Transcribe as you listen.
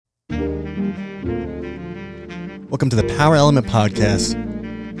Welcome to the Power Element Podcast,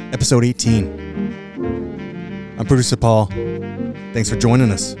 episode 18. I'm producer Paul. Thanks for joining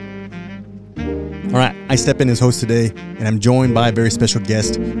us. All right, I step in as host today, and I'm joined by a very special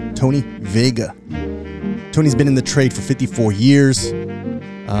guest, Tony Vega. Tony's been in the trade for 54 years.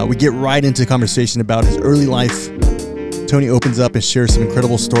 We get right into the conversation about his early life. Tony opens up and shares some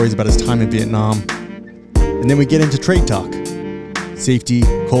incredible stories about his time in Vietnam. And then we get into trade talk, safety,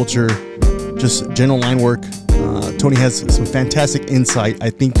 culture, just general line work. Tony has some fantastic insight. I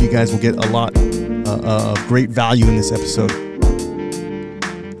think you guys will get a lot of great value in this episode.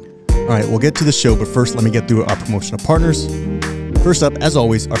 All right, we'll get to the show, but first let me get through our promotional partners. First up, as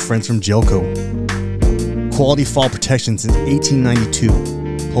always, our friends from Gelco. Quality fall protection since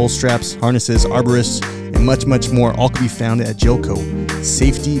 1892. Pole straps, harnesses, arborists, and much, much more all can be found at Gelco.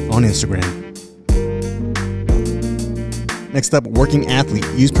 Safety on Instagram. Next up, Working Athlete.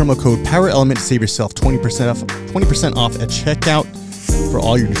 Use promo code POWERELEMENT to save yourself 20% off at checkout for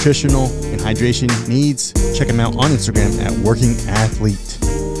all your nutritional and hydration needs. Check them out on Instagram at Working Athlete.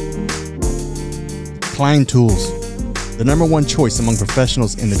 Klein Tools, the #1 choice among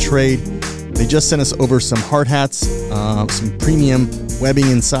professionals in the trade. They just sent us over some hard hats, some premium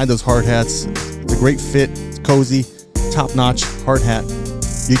webbing inside those hard hats. It's a great fit, it's cozy, top-notch hard hat.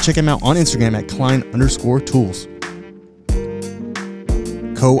 You can check them out on Instagram at Klein_tools.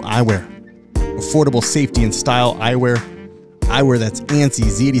 Co Eyewear, affordable safety and style eyewear that's ANSI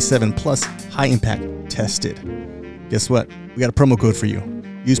Z87 plus high impact tested. Guess what? We got a promo code for you.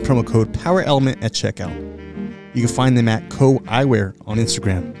 Use promo code POWERELEMENT at checkout. You can find them at Co Eyewear on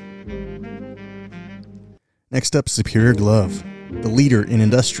Instagram. Next up, Superior Glove, the leader in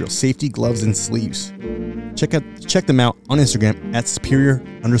industrial safety gloves and sleeves. Check them out on Instagram at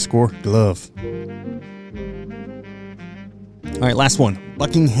Superior_glove. All right, last one,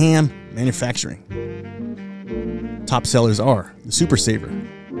 Buckingham Manufacturing. Top sellers are the Super Saver,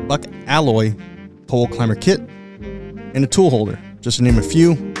 Buck Alloy Pole Climber Kit, and a tool holder, just to name a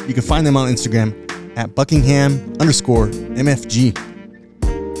few. You can find them on Instagram at Buckingham_MFG.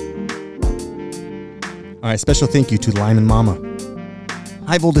 All right, special thank you to Lyman Mama,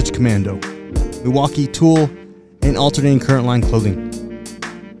 High Voltage Commando, Milwaukee Tool, and Alternating Current Line Clothing.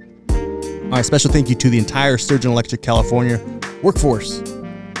 All right, special thank you to the entire Sturgeon Electric California workforce.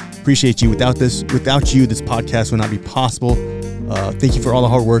 Appreciate you. Without you, this podcast would not be possible. Thank you for all the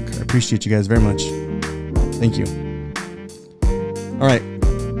hard work. I appreciate you guys very much. Thank you. All right,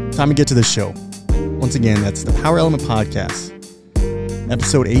 time to get to the show. Once again, that's the Power Element Podcast,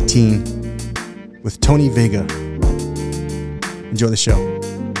 episode 18 with Tony Vega. Enjoy the show.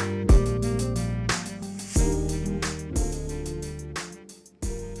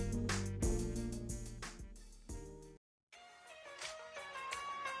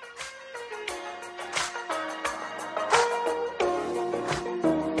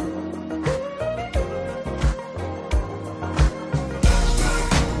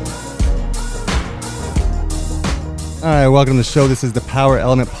 All right, welcome to the show. This is the Power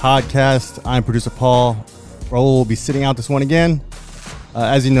Element Podcast. I'm producer Paul. Raul will be sitting out this one again.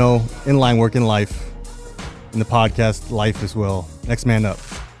 As you know, in line work, in life, in the podcast life as well. Next man up.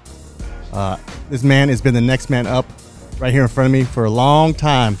 This man has been the next man up right here in front of me for a long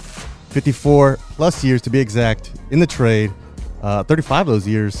time. 54 plus years to be exact in the trade. 35 of those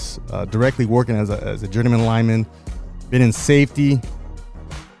years directly working as a journeyman lineman. Been in safety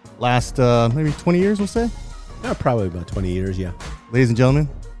last maybe 20 years, we'll say. Probably about 20 years, yeah. Ladies and gentlemen,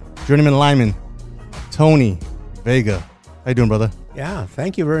 journeyman lineman, Tony Vega. How you doing, brother? Yeah,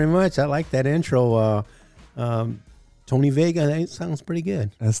 thank you very much. I like that intro. Tony Vega, that sounds pretty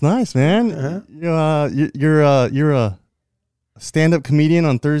good. That's nice, man. Uh-huh. You're a stand-up comedian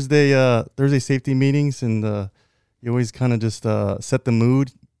on Thursday safety meetings, and you always kind of just set the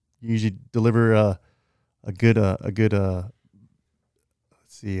mood. You usually deliver a good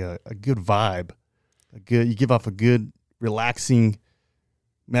vibe. You give off a good, relaxing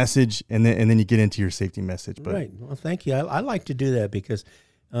message, and then you get into your safety message. But right. Well, thank you. I like to do that because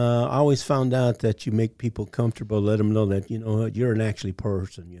I always found out that you make people comfortable, let them know that you're an actually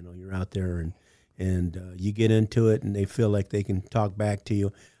person. You're out there, and you get into it, and they feel like they can talk back to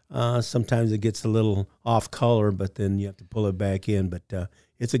you. Sometimes it gets a little off color, but then you have to pull it back in. But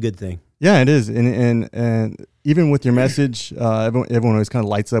it's a good thing. Yeah, it is, and even with your message, everyone always kind of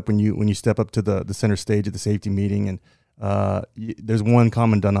lights up when you step up to the center stage at the safety meeting, and there's one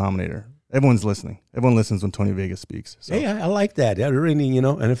common denominator. Everyone's listening. Everyone listens when Tony Vega speaks. So. Hey, I like that. I really,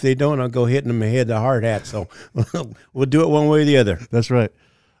 and if they don't, I'll go hitting them ahead the hard hat. So we'll do it one way or the other. That's right.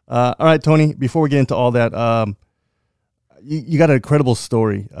 All right, Tony, before we get into all that, you got an incredible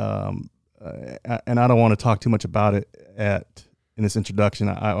story. and I don't want to talk too much about it in this introduction.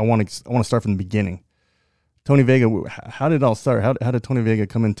 I want to start from the beginning. Tony Vega, how did it all start? How did Tony Vega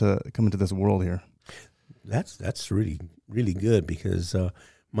come into this world here? That's really, really good because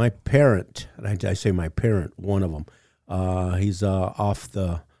my parent, and I say my parent, one of them, he's off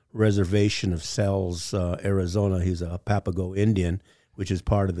the reservation of Sells, Arizona. He's a Papago Indian, which is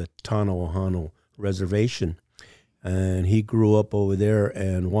part of the Tono Reservation. And he grew up over there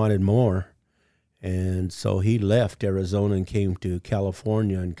and wanted more. And so he left Arizona and came to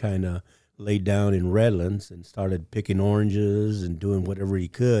California and kind of laid down in Redlands and started picking oranges and doing whatever he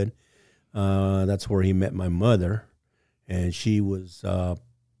could. That's where he met my mother. And she was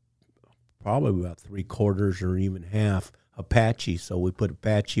probably about 3/4 or even half Apache. So we put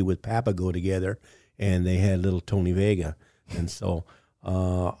Apache with Papago together, and they had little Tony Vega. And so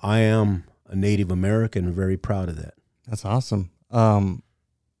I am a Native American and very proud of that. That's awesome.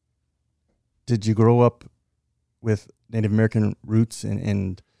 Did you grow up with Native American roots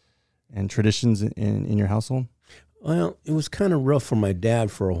and traditions in your household? Well, it was kind of rough for my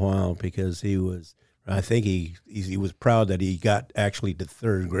dad for a while because I think he was proud that he got actually to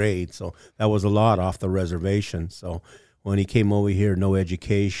 3rd grade. So that was a lot off the reservation. So when he came over here, no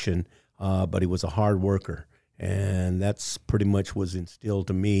education, but he was a hard worker. And that's pretty much was instilled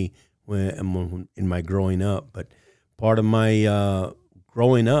to me in my growing up. But part of my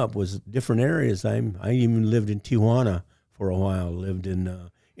growing up was different areas. I even lived in Tijuana for a while, lived in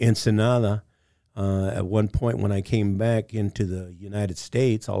Ensenada. At one point when I came back into the United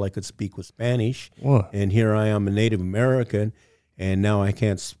States, all I could speak was Spanish. Whoa. And here I am, a Native American, and now I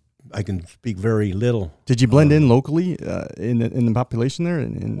can speak very little. Did you blend in locally in the population there,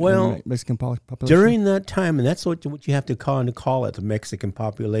 in the Mexican population? During that time, and that's what you have to call it, the Mexican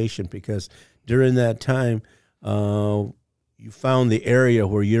population, because during that time, you found the area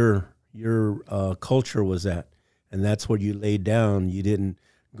where your culture was at, and that's where you laid down. You didn't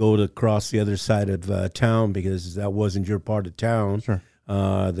go to cross the other side of town because that wasn't your part of town. Sure.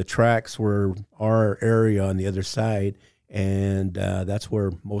 The tracks were our area on the other side, and that's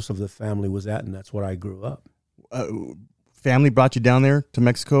where most of the family was at, and that's where I grew up. Family brought you down there to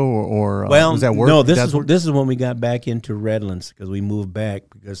Mexico, or well, was that work? No, this is when we got back into Redlands because we moved back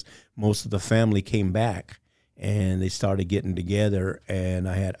because most of the family came back, and they started getting together, and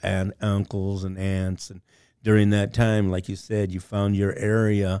I had uncles and aunts, and during that time, like you said, you found your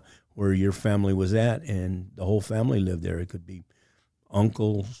area where your family was at, and the whole family lived there. It could be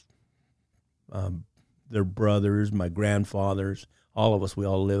uncles, their brothers, my grandfathers, all of us. We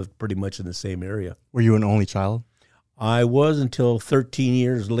all lived pretty much in the same area. Were you an only child? I was until 13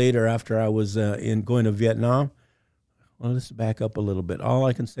 years later after I was going to Vietnam. Well, let's back up a little bit. All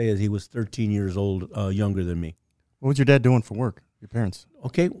I can say is he was 13 years old, younger than me. What was your dad doing for work, your parents?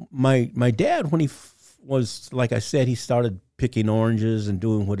 Okay, my dad, when he was, like I said, he started picking oranges and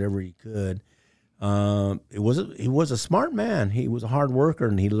doing whatever he could. He was a smart man. He was a hard worker,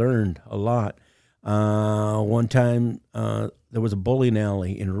 and he learned a lot. One time, there was a bowling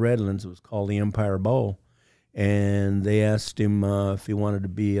alley in Redlands. It was called the Empire Bowl, and they asked him if he wanted to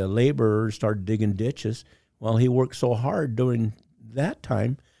be a laborer, start digging ditches. Well, he worked so hard during that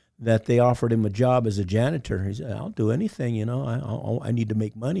time that they offered him a job as a janitor. He said, "I'll do anything, I need to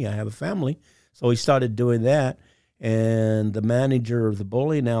make money. I have a family." So he started doing that, and the manager of the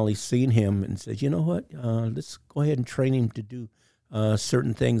bowling alley seen him and said, "You know what? Let's go ahead and train him to do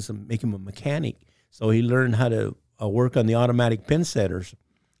certain things and make him a mechanic." So he learned how to work on the automatic pin setters,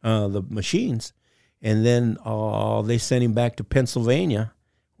 the machines, and then they sent him back to Pennsylvania,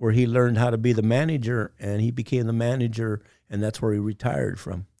 where he learned how to be the manager, and he became the manager, and that's where he retired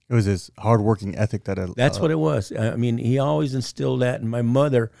from. It was his hard-working ethic that... That's what it was. I mean, he always instilled that, and my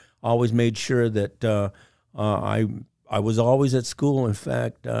mother always made sure that I was always at school. In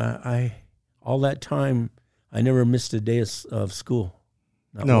fact, all that time, I never missed a day of school.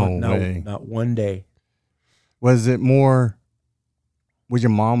 Not one day. Was your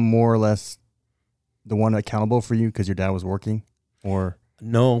mom more or less the one accountable for you because your dad was working, or...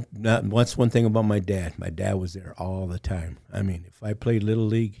 No, that's one thing about my dad. My dad was there all the time. I mean, if I played Little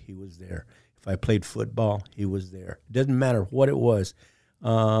League, he was there. If I played football, he was there. It doesn't matter what it was.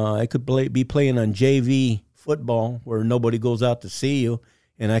 I could be playing on JV football where nobody goes out to see you,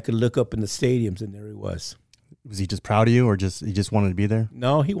 and I could look up in the stadiums, and there he was. Was he just proud of you, or he just wanted to be there?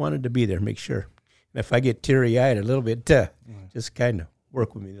 No, he wanted to be there, make sure. And if I get teary-eyed a little bit, just kind of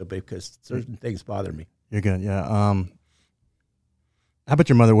work with me a little bit because certain things bother me. You're good, yeah. How about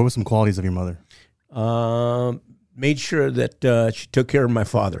your mother? What were some qualities of your mother? Made sure that she took care of my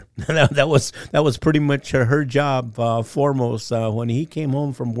father. that was pretty much her job foremost. When he came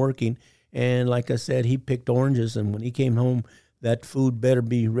home from working And like I said, he picked oranges, and when he came home, that food better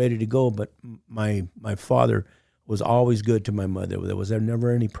be ready to go. But my father was always good to my mother. There was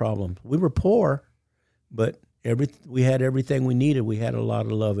never any problems. We were poor, but we had everything we needed. We had a lot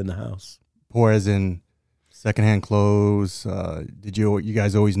of love in the house. Poor as in secondhand clothes. Did you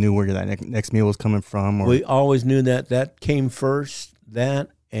guys always knew where that next meal was coming from? Or? We always knew that came first. That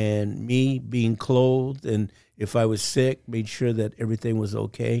and me being clothed, and if I was sick, made sure that everything was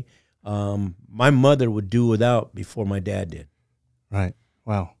okay. My mother would do without before my dad did. Right.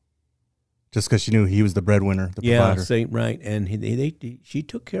 Wow. Just because she knew he was the breadwinner, the provider. Yeah, right. And she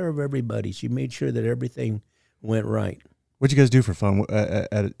took care of everybody. She made sure that everything went right. What'd you guys do for fun?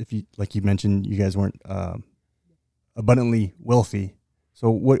 If you, like you mentioned, you guys weren't abundantly wealthy. So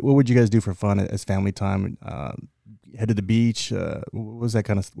what would you guys do for fun as family time? Head to the beach? What was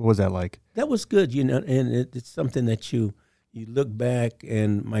that like? That was good, and it's something that you look back.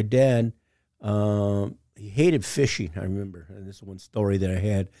 And my dad, he hated fishing. I remember, and this is one story that I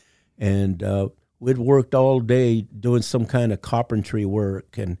had. And we'd worked all day doing some kind of carpentry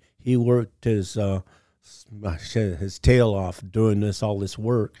work, and he worked his tail off doing all this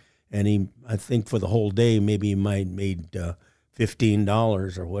work. And I think for the whole day, maybe he might made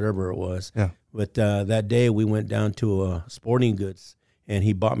 $15 or whatever it was. Yeah. But that day we went down to Sporting Goods, and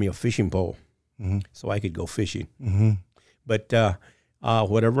he bought me a fishing pole, so I could go fishing. Mm-hmm. But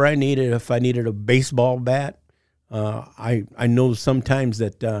whatever I needed, if I needed a baseball bat, I know sometimes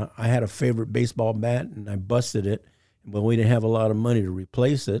that I had a favorite baseball bat, and I busted it, but we didn't have a lot of money to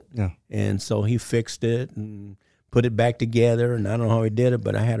replace it. Yeah. And so he fixed it and put it back together, and I don't know how he did it,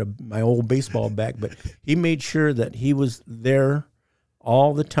 but I had my old baseball bat. But he made sure that he was there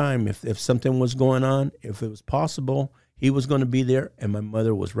all the time. If something was going on, if it was possible, he was going to be there, and my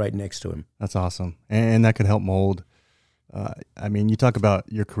mother was right next to him. That's awesome. And that could help mold. I mean, you talk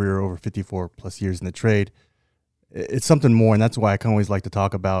about your career over 54 plus years in the trade. It's something more, and that's why I can always like to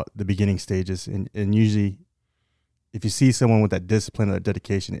talk about the beginning stages. And usually, if you see someone with that discipline or that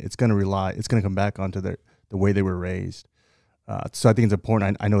dedication, it's going to come back onto the way they were raised. So I think it's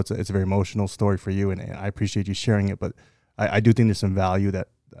important. I know it's a very emotional story for you, and I appreciate you sharing it. But I do think there's some value that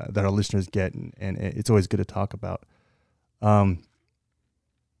our listeners get, and it's always good to talk about.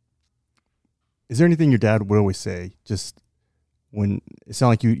 Is there anything your dad would always say, just when it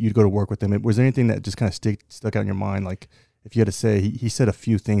sounded like you'd go to work with him? Was there anything that just kind of stuck out in your mind? Like if you had to say, he said a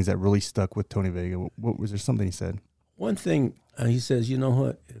few things that really stuck with Tony Vega. What was there something he said? One thing, he says, you know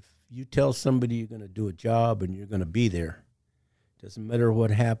what, if you tell somebody you're going to do a job and you're going to be there, doesn't matter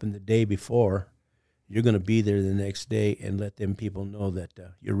what happened the day before, you're going to be there the next day and let them people know that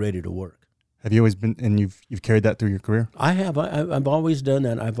you're ready to work. Have you always been, and you've carried that through your career? I have. I've always done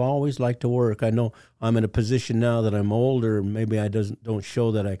that. I've always liked to work. I know I'm in a position now that I'm older. Maybe I don't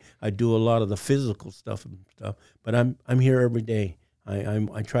show that I do a lot of the physical stuff, but I'm here every day.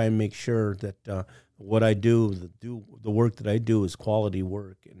 I try and make sure that what I do, the work that I do is quality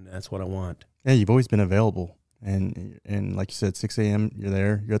work, and that's what I want. Yeah, you've always been available. And like you said, 6 a.m. you're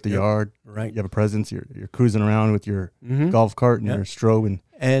there. You're at the yard. Right. You have a presence. You're cruising around with your golf cart and your strobe.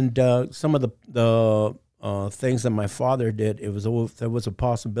 And some of the things that my father did, there was a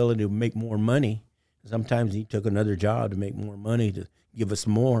possibility to make more money. Sometimes he took another job to make more money to give us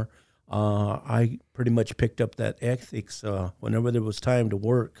more. I pretty much picked up that ethics. Whenever there was time to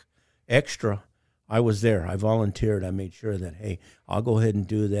work extra, I was there. I volunteered. I made sure that, hey, I'll go ahead and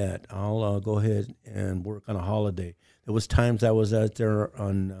do that. I'll go ahead and work on a holiday. There was times I was out there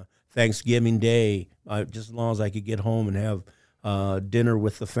on Thanksgiving Day. Just as long as I could get home and have dinner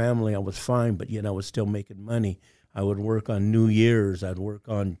with the family, I was fine. But yet I was still making money. I would work on New Year's. I'd work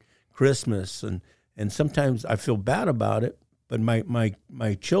on Christmas, and sometimes I feel bad about it. But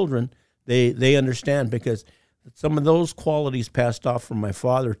my children, they understand, because some of those qualities passed off from my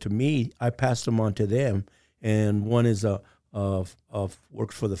father to me, I passed them on to them. And one is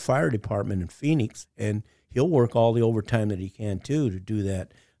works for the fire department in Phoenix, and he'll work all the overtime that he can too to do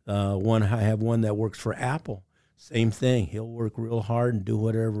that. I have one that works for Apple. Same thing. He'll work real hard and do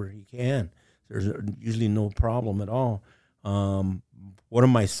whatever he can. There's usually no problem at all. One of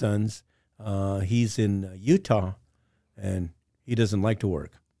my sons, he's in Utah, and he doesn't like to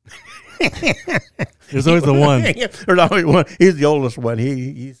work. There's always the one. There's always one. He's the oldest one.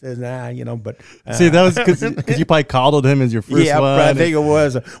 He says, but see, that was because you probably coddled him as your first one. Yeah, I think it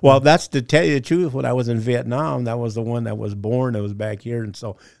was. Well, that's to tell you the truth. When I was in Vietnam, that was the one that was born. That was back here, and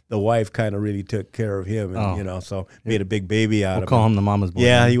so the wife kind of really took care of him, and so made a big baby out of him. Call him the mama's boy.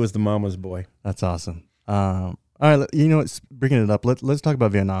 Yeah, he was the mama's boy. That's awesome. All right, bringing it up. Let's talk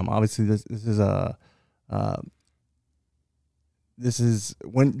about Vietnam. Obviously, this is a. these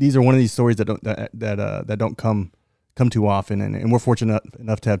are one of these stories that don't come too often, and we're fortunate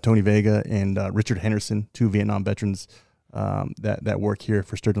enough to have Tony Vega and Richard Henderson, 2 Vietnam veterans that work here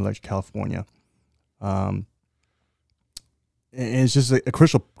for Sturgeon Electric California. And it's just a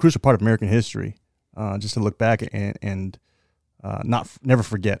crucial part of American history, just to look back and never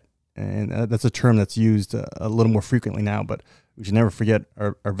forget. And that's a term that's used a little more frequently now, but we should never forget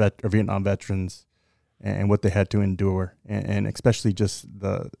our Vietnam veterans and what they had to endure, and especially just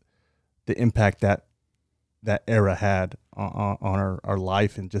the impact that era had on our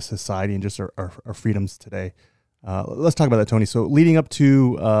life and just society and just our freedoms today. Let's talk about that, Tony. So leading up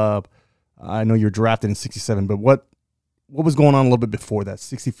to, I know you're drafted in 67, but what was going on a little bit before that?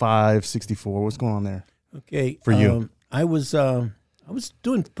 65, 64, what's going on there? Okay. For you? I was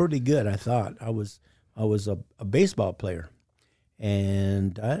doing pretty good, I thought. I was a baseball player,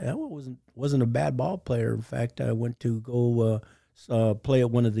 and I wasn't a bad ball player. In fact, I went to go play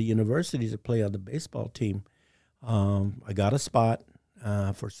at one of the universities to play on the baseball team. I got a spot.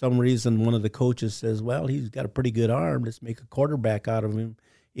 For some reason, one of the coaches says, "Well, he's got a pretty good arm. Let's make a quarterback out of him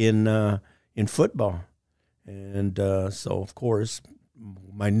in football." And so, of course,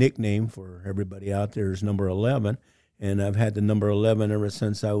 my nickname for everybody out there is number 11. And I've had the number 11 ever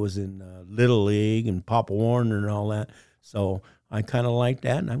since I was in Little League and Papa Warner and all that. So I kind of liked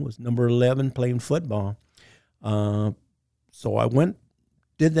that, and I was number 11 playing football. So I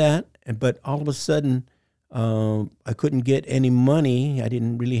did that, but all of a sudden I couldn't get any money. I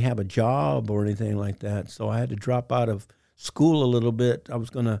didn't really have a job or anything like that. So I had to drop out of school a little bit. I was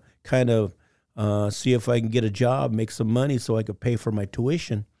going to kind of see if I can get a job, make some money so I could pay for my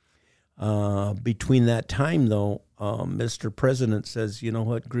tuition. Between that time, though, Mr. President says, "You know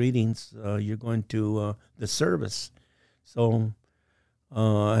what, greetings, you're going to the service." So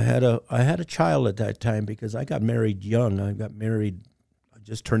I had a child at that time because I got married young. I got married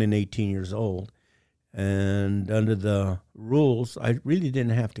just turning 18 years old. And under the rules, I really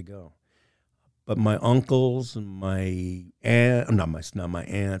didn't have to go. But my uncles and my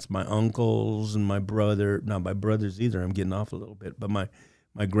aunts, my uncles and my brother, not my brothers either, I'm getting off a little bit, but my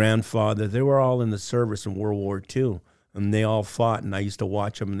grandfather, they were all in the service in World War II, and they all fought, and I used to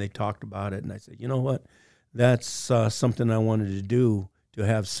watch them, and they talked about it, and I said, you know what, that's something I wanted to do, to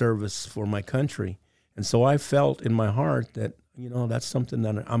have service for my country. And so I felt in my heart that, that's something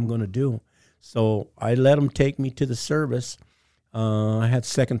that I'm going to do. So I let them take me to the service. I had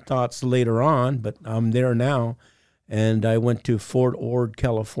second thoughts later on, but I'm there now, and I went to Fort Ord,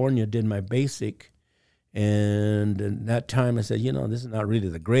 California, did my basic. And at that time, I said, this is not really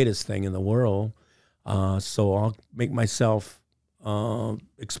the greatest thing in the world. So I'll make myself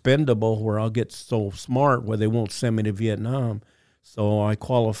expendable where I'll get so smart where they won't send me to Vietnam. So I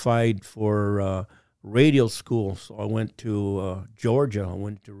qualified for radio school. So I went to Georgia. I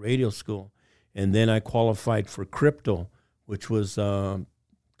went to radio school. And then I qualified for crypto, which was kind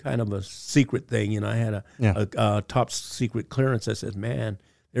of a secret thing. I had a top secret clearance. I said, man,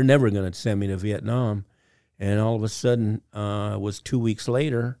 they're never going to send me to Vietnam. And all of a sudden, it was 2 weeks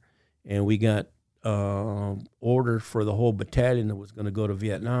later, and we got ordered for the whole battalion that was going to go to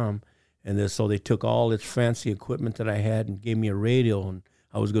Vietnam. And so they took all this fancy equipment that I had and gave me a radio, and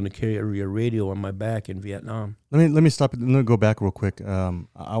I was going to carry a radio on my back in Vietnam. Let me stop. Let me go back real quick.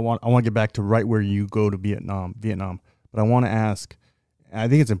 I want to get back to right where you go to Vietnam. But I want to ask. I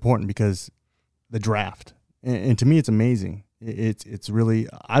think it's important because the draft, and to me, it's amazing. It's really.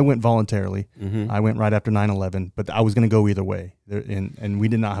 I went voluntarily. Mm-hmm. I went right after 9/11, but I was going to go either way. And we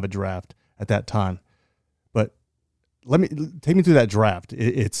did not have a draft at that time. But take me through that draft.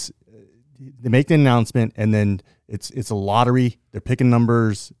 They make the announcement, and then it's a lottery. They're picking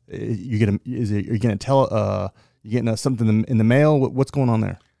numbers. You get you're going to tell you getting something in the mail. What's going on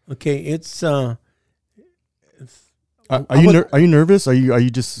there? Okay, it's. Are you nervous? Are you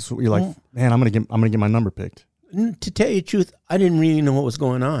just you're like, man, I'm gonna get my number picked? To tell you the truth, I didn't really know what was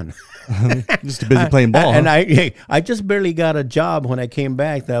going on. Just too busy playing ball. And I just barely got a job when I came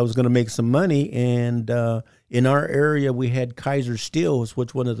back that I was going to make some money. And in our area, we had Kaiser Steel, which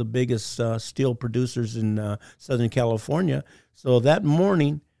was one of the biggest steel producers in Southern California. So that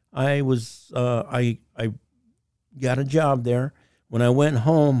morning, I got a job there. When I went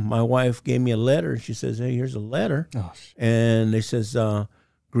home, my wife gave me a letter. She says, "Hey, here's a letter." Oh, and it says,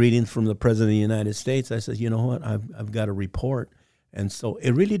 "Greetings from the President of the United States." I said, "You know what? I've got a report." And so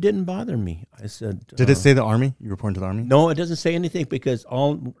it really didn't bother me. I said, "Did it say the Army? You reporting to the Army?" No, it doesn't say anything because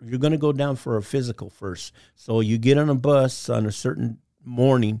you're going to go down for a physical first. So you get on a bus on a certain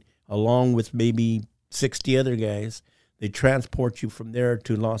morning along with maybe 60 other guys. They transport you from there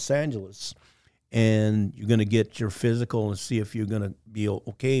to Los Angeles. and you're going to get your physical and see if you're going to be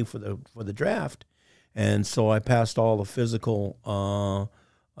okay for the draft. And so I passed all the physical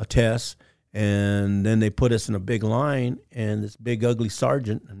tests, and then they put us in a big line, and this big ugly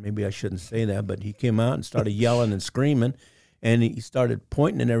sergeant, and maybe I shouldn't say that, but he came out and started yelling and screaming, and he started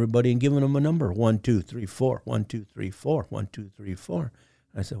pointing at everybody and giving them a number, 1, 2, 3, 4, 1, 2, 3, 4, 1, 2, 3, 4.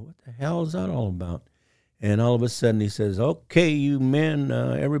 I said, what the hell is that all about? And all of a sudden he says, okay, you men,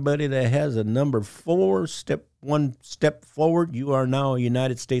 everybody that has a number 4, one step forward, you are now a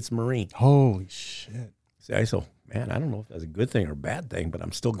United States Marine. Holy shit. See, I said, man, I don't know if that's a good thing or a bad thing, but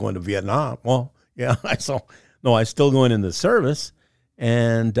I'm still going to Vietnam. Well, yeah, I still going in the service,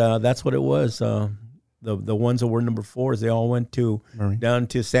 and that's what it was. The ones that were number 4s, they all went to down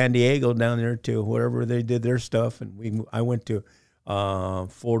to San Diego, down there to wherever they did their stuff, and I went to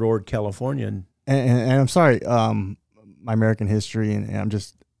Fort Ord, California. And I'm sorry, my American history, and I'm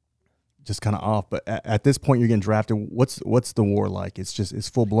just kind of off. But at this point, you're getting drafted. What's the war like? It's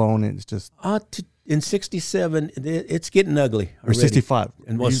full blown. And it's just in '67, it's getting ugly. Or '65,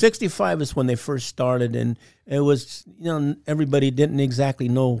 and 65 is when they first started, and it was everybody didn't exactly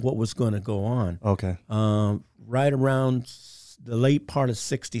know what was going to go on. Okay, right around the late part of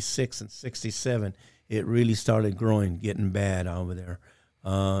 '66 and '67, it really started getting bad over there.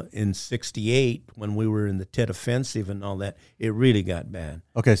 In '68, when we were in the Tet Offensive and all that, it really got bad.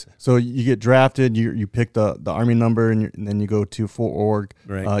 Okay, so you get drafted, you pick the Army number, and then you go to Fort Ord.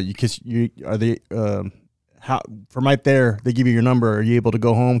 Right. From right there, they give you your number. Are you able to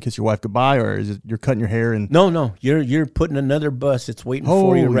go home, kiss your wife goodbye, or is it you're cutting your hair and? No, you're putting another bus. It's waiting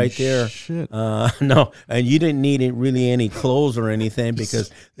for you right there. Shit. No, and you didn't need really any clothes or anything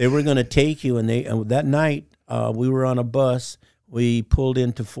because they were going to take you. And that night we were on a bus. We pulled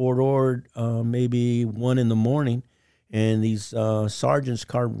into Fort Ord maybe 1 a.m, and these sergeants'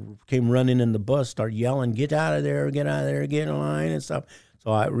 car came running in the bus, started yelling, get out of there, get in line and stuff.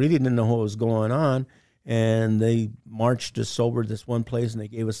 So I really didn't know what was going on, and they marched us over to this one place, and they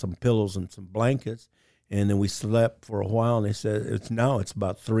gave us some pillows and some blankets, and then we slept for a while, and they said, it's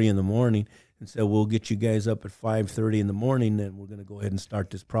about 3 a.m, and said, we'll get you guys up at 5:30 in the morning, and we're going to go ahead and start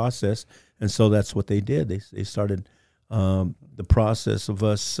this process. And so that's what they did. They started the process of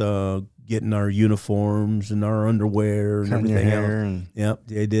us getting our uniforms and our underwear and everything else. Yep,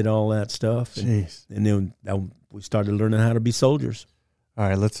 they did all that stuff. And then we started learning how to be soldiers. All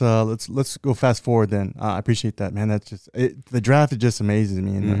right, let's go fast forward then. I appreciate that, man. That's just the draft. It just amazes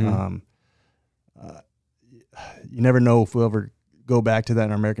me, and you never know if we'll ever go back to that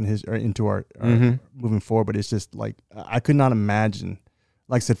in our American history or into our moving forward. But it's just like I could not imagine.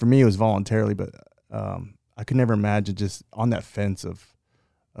 Like I said, for me, it was voluntarily, but I could never imagine just on that fence of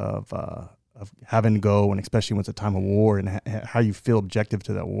having to go, and especially when it's a time of war, and how you feel objective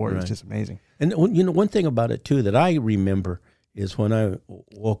to that war. Right. It's just amazing. And one thing about it too that I remember is when I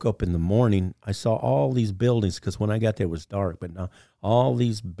woke up in the morning, I saw all these buildings, because when I got there it was dark, but now all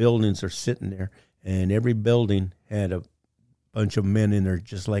these buildings are sitting there, and every building had a bunch of men in there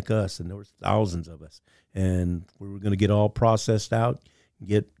just like us, and there was thousands of us, and we were going to get all processed out,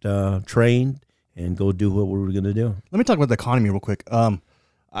 get trained, and go do what we were going to do. Let me talk about the economy real quick.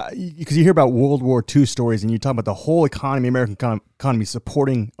 Because you hear about World War II stories, and you talk about the whole economy, American economy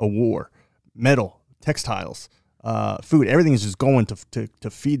supporting a war, metal, textiles, food, everything is just going to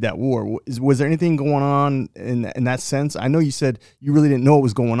feed that war. Was there anything going on in that sense? I know you said you really didn't know what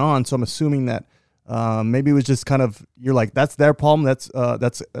was going on, so I'm assuming that maybe it was just kind of, you're like, that's their problem,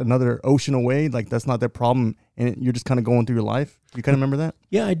 that's another ocean away, like that's not their problem, and you're just kind of going through your life. You kind of remember that?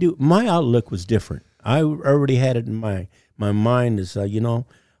 Yeah, I do. My outlook was different. I already had it in my mind is, I'm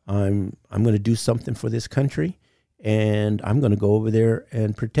going to do something for this country, and I'm going to go over there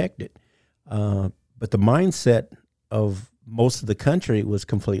and protect it. But the mindset of most of the country was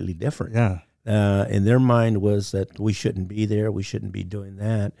completely different. Yeah. And their mind was that we shouldn't be there, we shouldn't be doing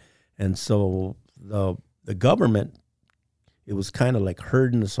that. And so the government, it was kind of like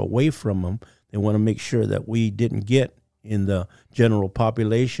herding us away from them. They want to make sure that we didn't get in the general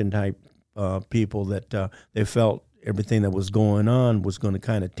population type people that they felt everything that was going on was going to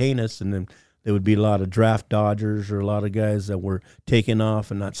kind of taint us, and then there would be a lot of draft dodgers or a lot of guys that were taking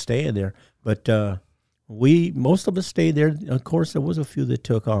off and not staying there. But most of us stayed there. Of course, there was a few that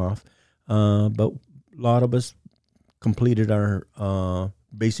took off, but a lot of us completed our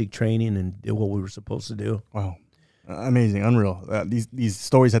basic training and did what we were supposed to do. Wow, amazing, unreal. These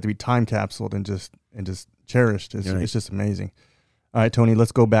stories have to be time capsuled and just cherished. It's just amazing. All right, Tony,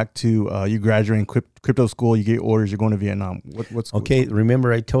 let's go back to you graduating crypto school. You get orders. You're going to Vietnam. What's okay?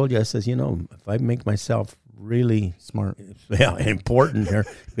 Remember, I told you, I says, if I make myself really Smart. Yeah, important here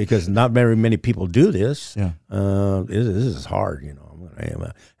because not very many people do this. Yeah. This is hard, you know.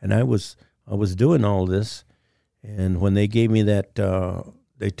 And I was doing all this, and when they gave me that,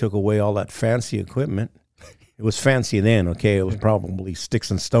 they took away all that fancy equipment. It was fancy then, okay. It was probably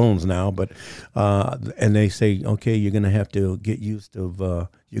sticks and stones now, but and they say, okay, you're going to have to get used to.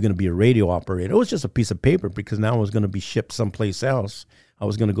 You're going to be a radio operator. It was just a piece of paper because now I was going to be shipped someplace else. I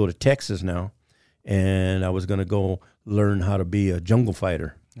was going to go to Texas now, and I was going to go learn how to be a jungle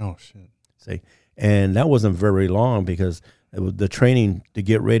fighter. Oh shit! See, and that wasn't very long because the training to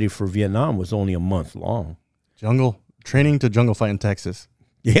get ready for Vietnam was only a month long. Training to jungle fight in Texas.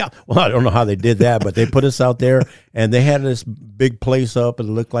 Yeah, well, I don't know how they did that, but they put us out there, and they had this big place up, and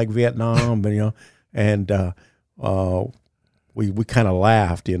it looked like Vietnam, but, you know, and we kind of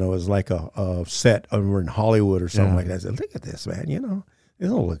laughed, you know, it was like a set over in Hollywood or something like that. I said, look at this, man, you know, it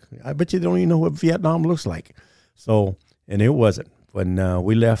don't look. I bet you don't even know what Vietnam looks like. So, and it wasn't. When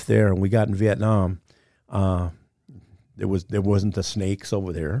we left there and we got in Vietnam, there wasn't the snakes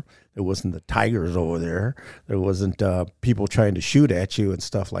over there. There wasn't the tigers over there. There wasn't people trying to shoot at you and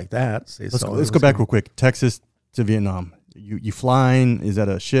stuff like that. See, let's go back real quick. Texas to Vietnam. You flying? Is that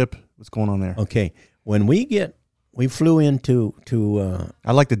a ship? What's going on there? Okay. When we flew into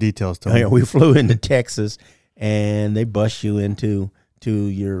I like the details. Tony. We flew into Texas, and they bus you into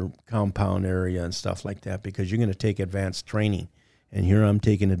your compound area and stuff like that because you're going to take advanced training. And here I'm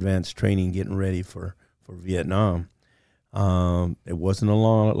taking advanced training, getting ready for Vietnam. It wasn't a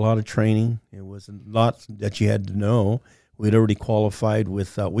lot of training. It wasn't a lot that you had to know. We'd already qualified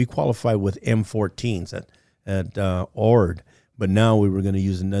with M14s at Ord, but now we were going to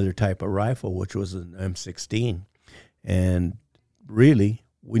use another type of rifle, which was an M16. And really,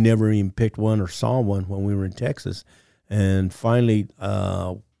 we never even picked one or saw one when we were in Texas. And finally,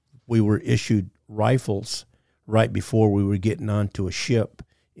 we were issued rifles right before we were getting onto a ship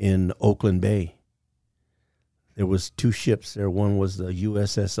in Oakland Bay. There was 2 ships there. One was the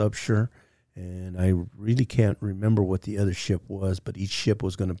USS Upshur, and I really can't remember what the other ship was, but each ship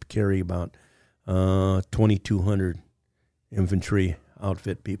was going to carry about 2,200 infantry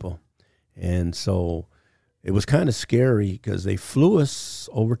outfit people. And so it was kind of scary because they flew us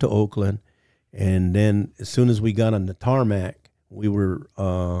over to Oakland, and then as soon as we got on the tarmac, we were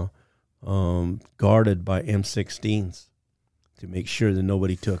guarded by M16s to make sure that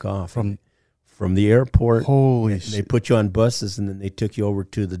nobody took off. From the airport, they put you on buses, and then they took you over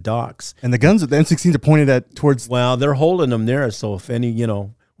to the docks. And the guns, the M16s are pointed towards. Well, they're holding them there, so if any, you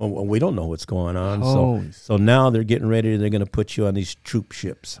know, well, we don't know what's going on. So now they're getting ready. They're going to put you on these troop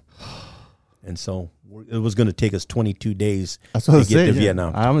ships, and so it was going to take us 22 days to get to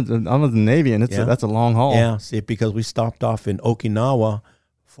Vietnam. I'm in the Navy, and that's a long haul. Yeah, see, because we stopped off in Okinawa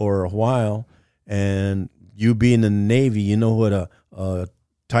for a while, and you being in the Navy, you know what a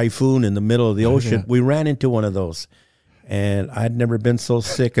typhoon in the middle of the ocean. We ran into one of those, and I'd never been so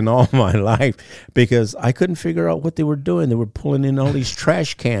sick in all my life because I couldn't figure out what they were doing. They were pulling in all these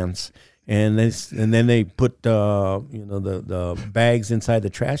trash cans, and then they put the bags inside the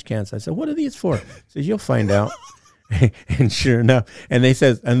trash cans. I said, "What are these for?" He says, "You'll find out." And sure enough, and they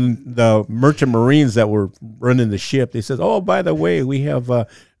says, and the merchant marines that were running the ship, they says, "Oh, by the way, we have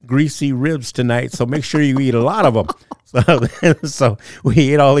greasy ribs tonight, so make sure you eat a lot of them." So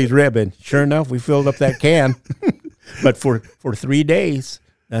we ate all these ribs, and sure enough, we filled up that can. But for 3 days,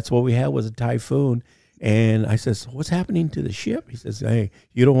 that's what we had was a typhoon. And I says, "What's happening to the ship?" He says, "Hey,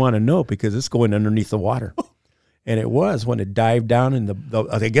 you don't want to know because it's going underneath the water." And it was when it dived down in the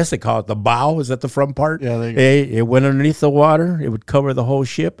I guess they call it the bow. Is that the front part? Yeah. It went underneath the water. It would cover the whole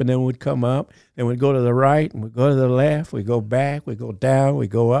ship, and then we'd come up. Then we'd go to the right, and we'd go to the left. We go back. We go down. We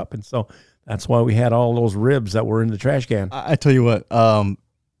go up. And so that's why we had all those ribs that were in the trash can. I tell you what, and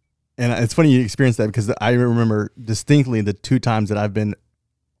it's funny you experienced that because I remember distinctly the 2 times that I've been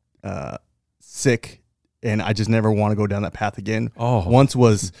sick, and I just never want to go down that path again. Oh. Once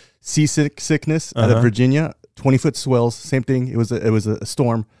was seasickness out of Virginia. 20-foot swells, same thing. It was a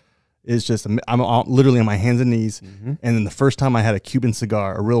storm. It's just I'm literally on my hands and knees. Mm-hmm. And then the first time I had a Cuban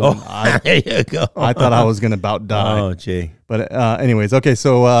cigar, a real one, there you go. I thought I was gonna about die. Oh, gee. But anyways, okay.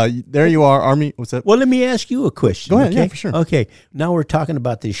 So there you are, Army. What's that? Well, let me ask you a question. Go ahead. Okay? Yeah, for sure. Okay. Now we're talking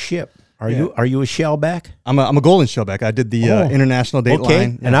about this ship. Are you a shellback? I'm a golden shellback. I did the international date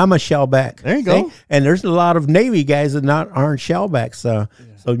line. And I'm a shellback. There you go. See? And there's a lot of Navy guys that aren't shellbacks. So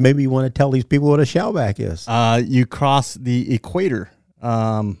maybe you want to tell these people what a shellback is. You cross the equator,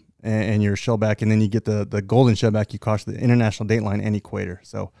 and you're a shellback, and then you get the golden shellback. You cross the international date line and equator.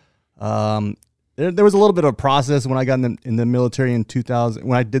 So there was a little bit of a process when I got in the military in 2000.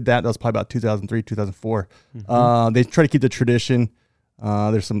 When I did that was probably about 2003, 2004. They try to keep the tradition.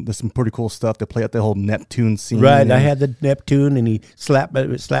 There's some pretty cool stuff. They play out the whole Neptune scene. Right, I had the Neptune, and he slapped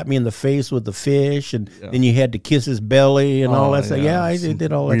me in the face with the fish, and then you had to kiss his belly and all that stuff. Yeah, I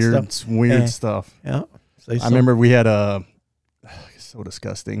did all that stuff. Some weird stuff. Yeah, I remember we had so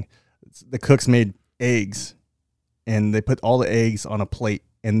disgusting. The cooks made eggs, and they put all the eggs on a plate,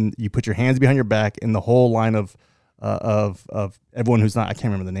 and you put your hands behind your back, and the whole line of everyone who's not, I can't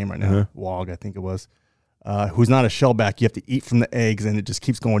remember the name right now, Wog, I think it was. Who's not a shellback, you have to eat from the eggs, and it just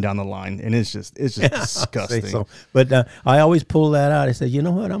keeps going down the line, and it's just disgusting. So. But I always pull that out. I said, you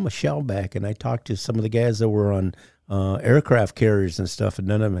know what, I'm a shellback, and I talked to some of the guys that were on aircraft carriers and stuff, and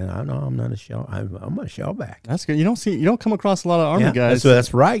none of them. I know I'm not a shell. I'm a shellback. That's good. You don't come across a lot of Army guys.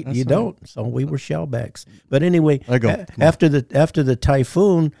 That's right. You don't. So we were shellbacks. But anyway, after the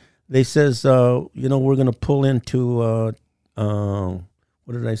typhoon, they says, we're going to pull into.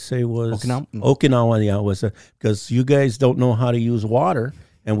 What did I say was Okinawa? Yeah, was because you guys don't know how to use water,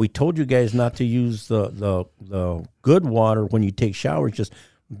 and we told you guys not to use the good water when you take showers. Just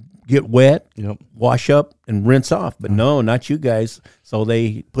get wet, wash up, and rinse off. But no, not you guys. So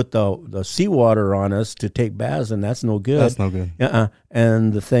they put the seawater on us to take baths, and that's no good. That's no good.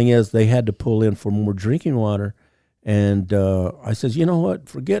 And the thing is, they had to pull in for more drinking water. And I says, you know what?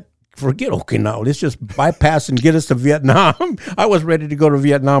 Forget Okinawa. Let's just bypass and get us to Vietnam. I was ready to go to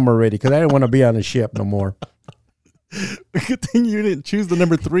Vietnam already because I didn't want to be on a ship no more. Good thing you didn't choose the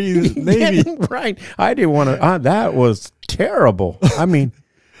number 3 Navy. Yeah, right. I didn't want to. That was terrible. I mean,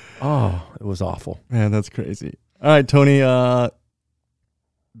 it was awful. Man, that's crazy. All right, Tony.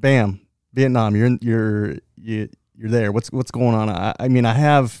 Bam, Vietnam. You're there. What's going on? I mean, I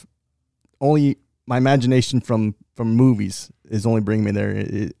have only my imagination from movies is only bringing me there.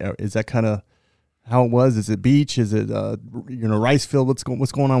 Is that kind of how it was? Is it beach? Is it rice field? What's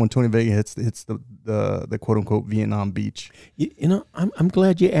going on when Tony Vega hits the quote unquote Vietnam beach? I'm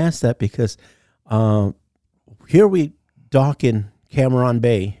glad you asked that because here we dock in Cameron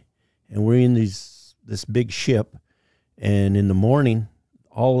Bay, and we're in this big ship, and in the morning,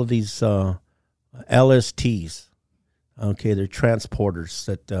 all of these LSTs, they're transporters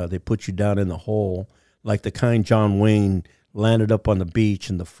that they put you down in the hole, like the kind John Wayne landed up on the beach,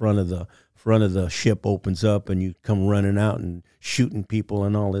 and the front of the ship opens up, and you come running out and shooting people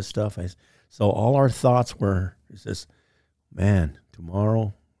and all this stuff. So all our thoughts were, man,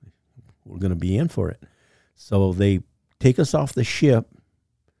 tomorrow we're going to be in for it. So they take us off the ship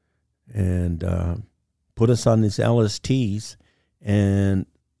and put us on these LSTs, and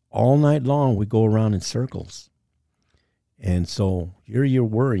all night long we go around in circles. And so you're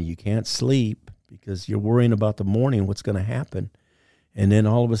worried. You can't sleep because you're worrying about the morning, what's going to happen. And then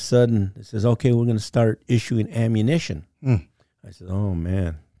all of a sudden it says, okay, we're going to start issuing ammunition. I said, oh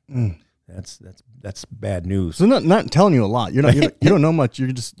man, that's bad news. So not telling you a lot. You don't know much.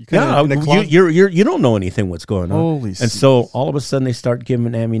 You're just you don't know anything what's going on. Holy and so all of a sudden they start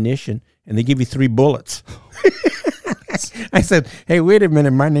giving ammunition, and they give you 3 bullets. I said, hey, wait a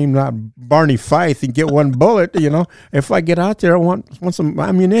minute, my name's not Barney Fife and get 1 bullet. If I get out there, I want some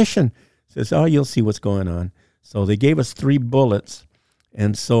ammunition. Says, oh, you'll see what's going on. So they gave us 3 bullets.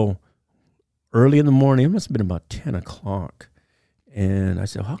 And so early in the morning, it must have been about 10 o'clock. And I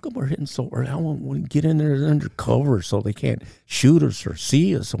said, how come we're hitting so early? I want to get in there under cover so they can't shoot us or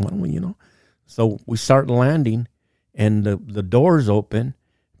see us. So we start landing, and the doors open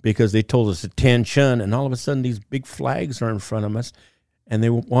because they told us attention. And all of a sudden, these big flags are in front of us, and they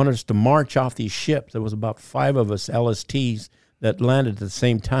wanted us to march off these ships. There was about 5 of us LSTs that landed at the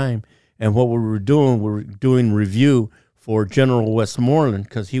same time. And what we were doing review for General Westmoreland,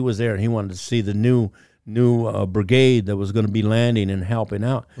 because he was there and he wanted to see the new brigade that was going to be landing and helping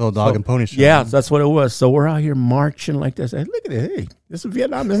out. Little dog and pony show. Yeah, that's what it was. So we're out here marching like this. Hey, look at it. Hey, this is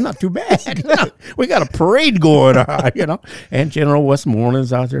Vietnam. This is not too bad. We got a parade going on, And General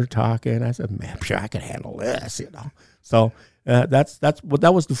Westmoreland's out there talking. I said, man, I'm sure I can handle this, So that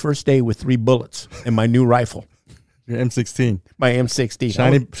was the first day with 3 bullets in my new rifle. Your M16. My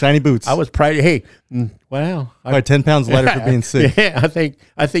M16. Shiny boots. I was proud. Hey, wow. Probably 10 pounds lighter for being sick. Yeah,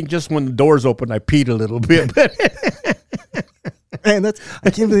 I think just when the doors opened, I peed a little bit. Man, I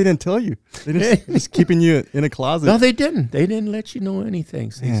can't believe they didn't tell you. They just keeping you in a closet. No, they didn't. They didn't let you know anything.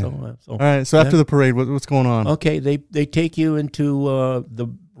 See, so all right. So after the parade, what's going on? Okay, they take you into the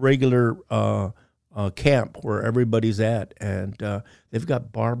regular camp where everybody's at, and they've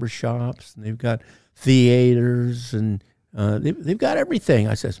got barbershops, and they've got theaters, and they've got everything.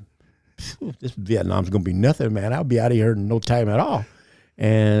 I says, this Vietnam's going to be nothing, man. I'll be out of here in no time at all.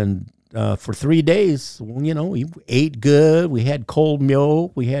 And for 3 days, we ate good. We had cold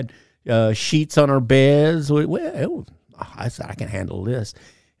milk. We had sheets on our beds. I said, I can handle this.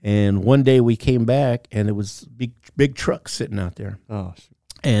 And one day we came back, and it was big trucks sitting out there. Oh,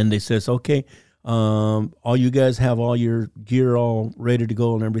 and they says, okay, all you guys have all your gear all ready to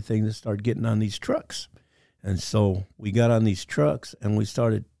go and everything to start getting on these trucks. And so we got on these trucks, and we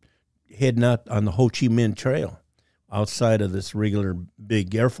started heading out on the Ho Chi Minh Trail outside of this regular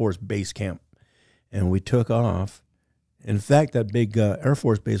big Air Force base camp. And we took off. In fact, that big Air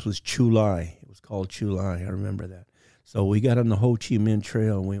Force base was Chu Lai. It was called Chu Lai. I remember that. So we got on the Ho Chi Minh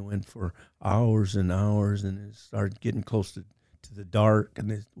Trail, and we went for hours and hours, and it started getting close to the dark.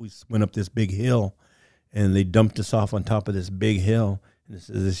 And we went up this big hill, and they dumped us off on top of this big hill. And they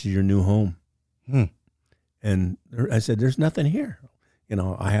said, "This is your new home." And I said, "There's nothing here."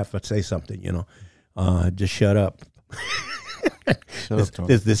 I have to say something. Just shut up.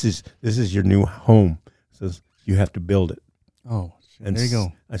 This is your new home. It says you have to build it. Oh, and there you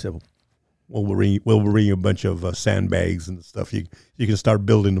go. I said, "Well, we'll bring you a bunch of sandbags and stuff. You can start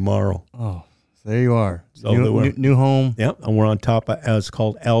building tomorrow." Oh, so there you are. So new home. Yep, and we're on top of it's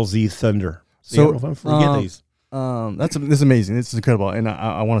called LZ Thunder. So if I forget these. This is amazing. This is incredible, and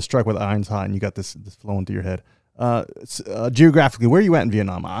I want to strike with irons hot. And you got this flowing through your head. Geographically, where are you at in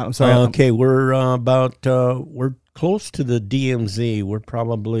Vietnam? I'm sorry. Okay, we're we're close to the DMZ. We're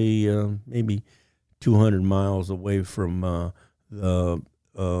probably maybe 200 miles away from the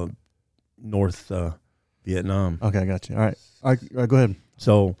North Vietnam. Okay, I got you. All right, go ahead.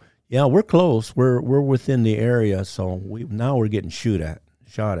 So yeah, we're close. We're within the area. So we're getting shot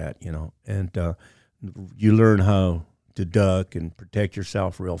at, and you learn how to duck and protect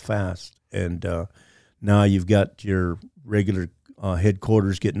yourself real fast. And now you've got your regular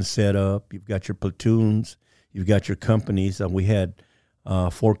headquarters getting set up. You've got your platoons. You've got your companies. We had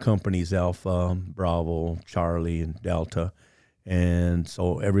 4 companies: Alpha, Bravo, Charlie, and Delta. And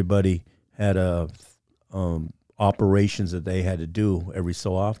so everybody had operations that they had to do every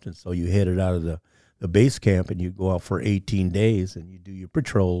so often. So you headed out of the base camp, and you go out for 18 days, and you do your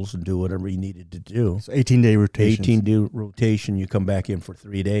patrols and do whatever you needed to do. So 18-day rotation. 18-day rotation. You come back in for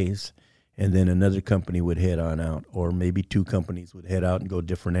 3 days, and then another company would head on out, or maybe 2 companies would head out and go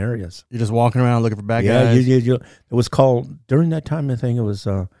different areas. You're just walking around looking for bad guys? Yeah, it was called, during that time, I think it was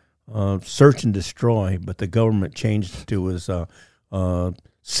search and destroy, but the government changed it to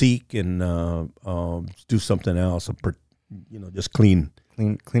seek and do something else, just clean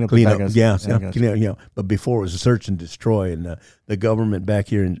up the bad guys. Yeah. But before it was search and destroy, and the government back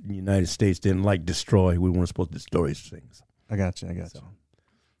here in the United States didn't like destroy. We weren't supposed to destroy things. I got you.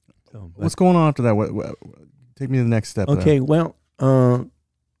 So what's going on after that? What take me to the next step. Okay, well,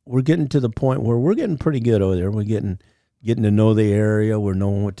 we're getting to the point where we're getting pretty good over there. We're getting to know the area. We're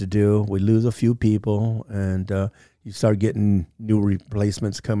knowing what to do. We lose a few people, and you start getting new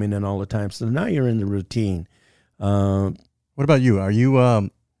replacements coming in all the time. So now you're in the routine. What about you? Are you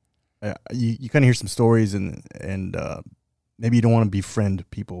you kind of hear some stories, and maybe you don't want to befriend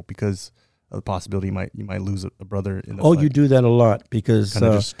people because of the possibility you might lose a brother in the fight. You do that a lot because kind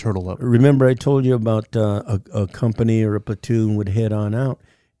of just turtle up. Remember I told you about a company or a platoon would head on out,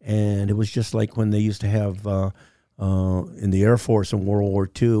 and it was just like when they used to have in the Air Force in World War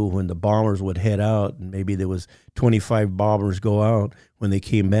II, when the bombers would head out, and maybe there was 25 bombers go out. When they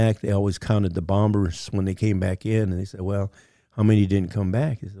came back, they always counted the bombers when they came back in, and they said, "Well, how many didn't come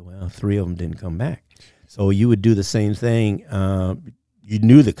back?" They said, "Well, 3 of them didn't come back." So you would do the same thing. You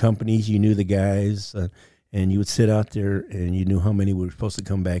knew the companies, you knew the guys, and you would sit out there, and you knew how many were supposed to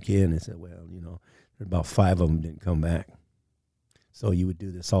come back in. And said, "Well, about 5 of them didn't come back." So you would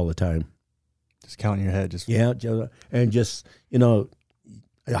do this all the time. Just counting your head, and just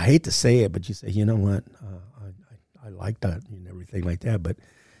I hate to say it, but you say, you know what, I like that and everything like that, but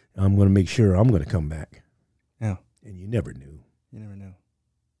I'm going to make sure I'm going to come back. Yeah, and you never knew.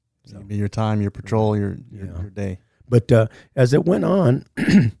 So it'd be your time, your patrol, your day. But as it went on,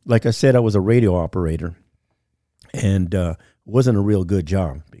 like I said, I was a radio operator, and it wasn't a real good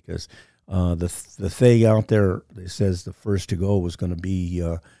job because the thing out there, it says the first to go was going to be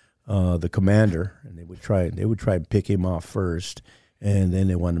the commander, and they would try and pick him off first, and then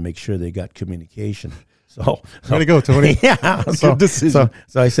they wanted to make sure they got communication. So way to go, Tony. Yeah. Good decision.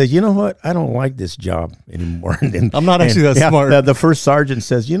 So I said, you know what? I don't like this job anymore. I'm not actually that smart. The first sergeant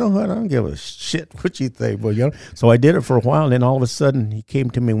says, you know what? I don't give a shit what you think. Well, so I did it for a while, and then all of a sudden he came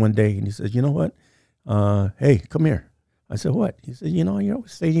to me one day and he says, you know what? Hey, come here. I said, what? He said, you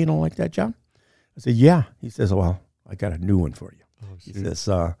always say you don't like that job? I said, yeah. He says, well, I got a new one for you. He says,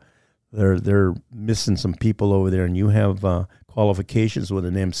 they're missing some people over there, and you have qualifications with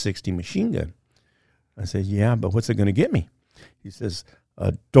an M60 machine gun. I said, yeah, but what's it going to get me? He says,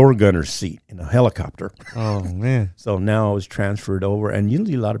 a door gunner seat in a helicopter. Oh, man. So now I was transferred over, and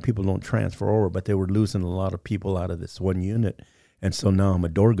usually a lot of people don't transfer over, but they were losing a lot of people out of this one unit, and so now I'm a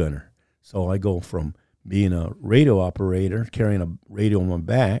door gunner. So I go from being a radio operator, carrying a radio on my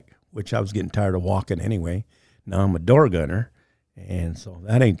back, which I was getting tired of walking anyway. Now I'm a door gunner, and so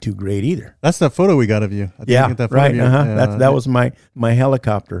that ain't too great either. That's the photo we got of you. I think Yeah, I got that photo right. of you. That was my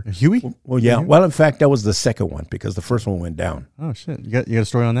helicopter. Huey? Well, yeah. Well, in fact, that was the second one because the first one went down. Oh, shit. You got a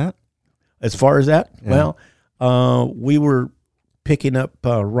story on that? As far as that, Yeah. well, we were picking up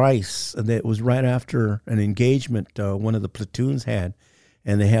rice, and it was right after an engagement one of the platoons had,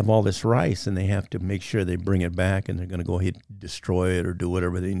 and they have all this rice, and they have to make sure they bring it back, and they're going to go ahead and destroy it or do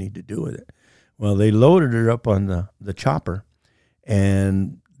whatever they need to do with it. Well, they loaded it up on the chopper,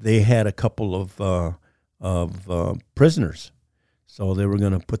 and they had a couple of prisoners, so they were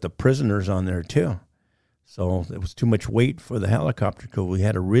going to put the prisoners on there too. So it was too much weight for the helicopter because we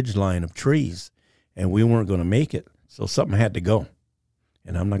had a ridge line of trees, and we weren't going to make it. So something had to go,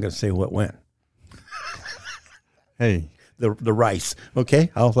 and I'm not going to say what went. Hey, the rice,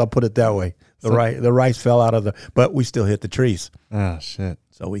 okay? I'll put it that way. The rice fell out of but we still hit the trees. Oh, shit.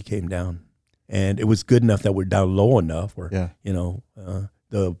 So we came down, and it was good enough that we're down low enough where,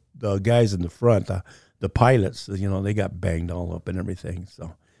 the guys in the front, the pilots, they got banged all up and everything.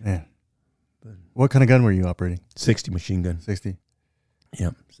 So, man. What kind of gun were you operating? 60 machine gun. 60. Yeah.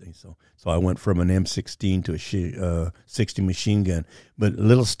 So I went from an M16 to a 60 machine gun. But a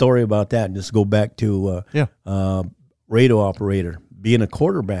little story about that. Just go back to radio operator. Being a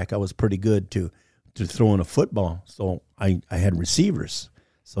quarterback, I was pretty good to throwing a football. So I had receivers.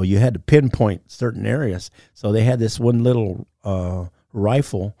 So you had to pinpoint certain areas. So they had this one little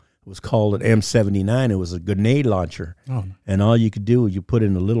rifle. It was called an M79. It was a grenade launcher. Oh. And all you could do is you put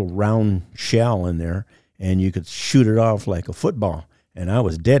in a little round shell in there, and you could shoot it off like a football. And I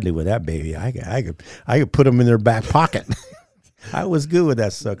was deadly with that baby. I could put them in their back pocket. I was good with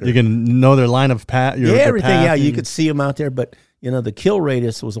that sucker. You can know their line of path. Yeah, everything. Yeah, you could see them out there. But, the kill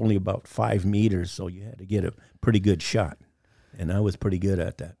radius was only about 5 meters, so you had to get a pretty good shot. And I was pretty good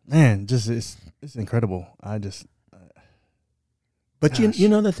at that. Man, it's incredible. But you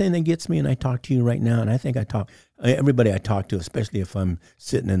know the thing that gets me, and I talk to you right now, and I think everybody I talk to, especially if I'm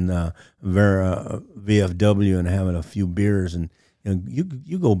sitting in VFW and having a few beers, and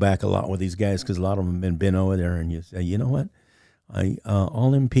you go back a lot with these guys because a lot of them have been over there, and you say, you know what,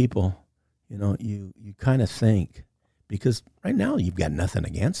 all them people, you kind of think, because right now you've got nothing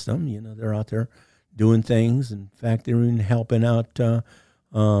against them, they're out there doing things. In fact, they're even helping out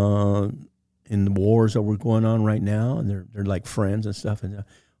in the wars that were going on right now, and they're like friends and stuff. And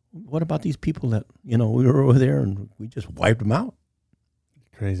what about these people that we were over there and we just wiped them out?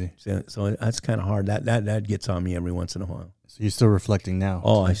 Crazy. So that's kind of hard. That gets on me every once in a while. So you're still reflecting now?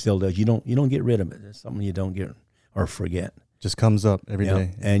 Oh, I still do. You don't get rid of it. It's something you don't get or forget. Just comes up every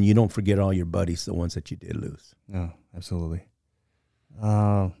day, and you don't forget all your buddies, the ones that you did lose. No, absolutely.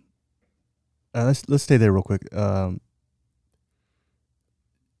 Let's stay there real quick. You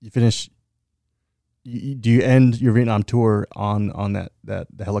finish. Do you end your Vietnam tour on the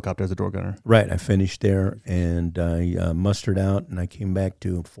helicopter as a door gunner? Right. I finished there, and I mustered out, and I came back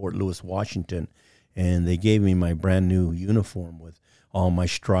to Fort Lewis, Washington, and they gave me my brand new uniform with all my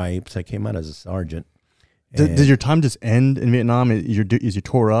stripes. I came out as a sergeant. Did your time just end in Vietnam? Is your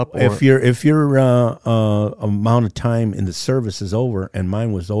tour up? Or? If your amount of time in the service is over, and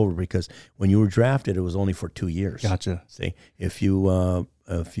mine was over because when you were drafted, it was only for 2 years. Gotcha. See, if you were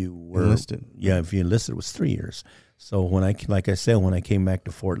enlisted, if you enlisted, it was 3 years. So when I came back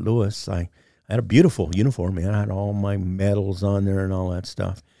to Fort Lewis, I had a beautiful uniform. Man, I had all my medals on there and all that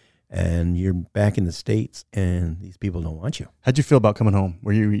stuff. And you're back in the States, and these people don't want you. How'd you feel about coming home?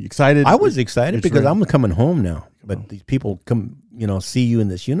 Were you excited? I was excited because I'm coming home now. But these people come, see you in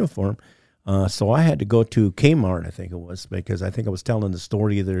this uniform. So I had to go to Kmart, I think it was, because I think I was telling the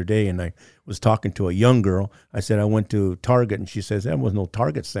story the other day, and I was talking to a young girl. I said I went to Target, and she says, there was no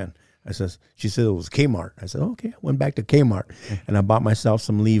Targets then. She said it was Kmart. I said, okay. I went back to Kmart, and I bought myself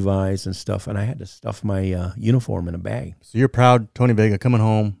some Levi's and stuff, and I had to stuff my uniform in a bag. So you're proud, Tony Vega, coming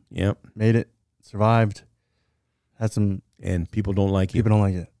home. Yep. Made it, survived, had some... And people don't like you. People don't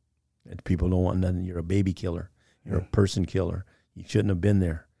like it. And people don't want nothing. You're a baby killer. You're a person killer. You shouldn't have been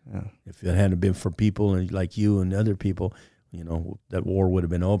there. Yeah. If it hadn't been for people like you and other people, that war would have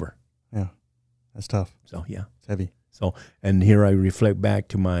been over. Yeah. That's tough. So, yeah. It's heavy. So, and here I reflect back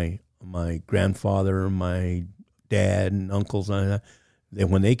to my grandfather, my dad, and uncles. That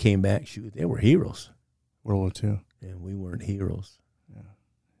when they came back, they were heroes. World War II. and we weren't heroes. Yeah,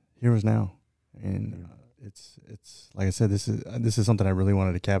 heroes now, and it's like I said, this is something I really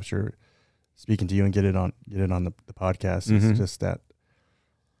wanted to capture, speaking to you and get it on the podcast. It's just that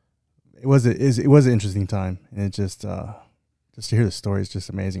it was an interesting time, and it just to hear the story is just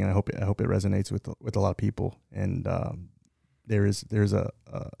amazing, and I hope it resonates with a lot of people, and there's a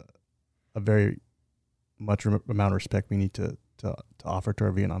very much amount of respect we need to offer to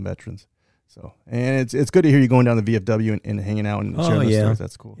our Vietnam veterans. So, and it's good to hear you going down the VFW and hanging out and sharing those stories.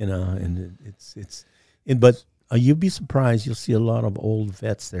 That's cool. And but you'll be surprised. You'll see a lot of old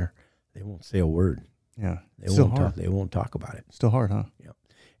vets there. They won't say a word. Yeah, They won't talk about it. Still hard, huh? Yeah.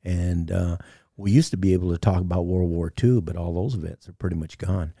 And we used to be able to talk about World War II, but all those vets are pretty much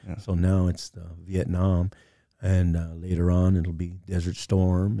gone. Yeah. So now it's the Vietnam, and later on it'll be Desert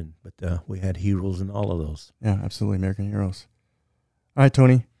Storm. But we had heroes in all of those. Yeah, absolutely, American heroes. All right,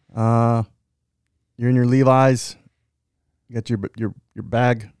 Tony. You're in your Levi's. You got your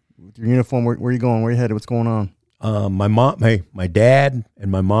bag with your uniform. Where are you going? Where are you headed? What's going on? My dad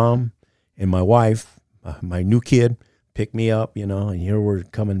and my mom and my wife, my new kid, picked me up, and here we're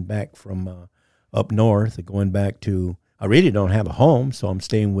coming back from up north, going back to, I really don't have a home, so I'm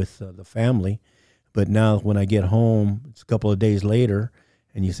staying with the family. But now when I get home, it's a couple of days later,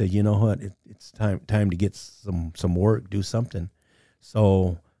 and you say, you know what, it's time to get some work, do something.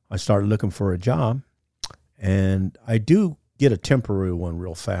 So I started looking for a job, and I do get a temporary one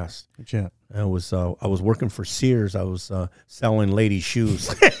real fast. Yeah. I was working for Sears. I was selling ladies'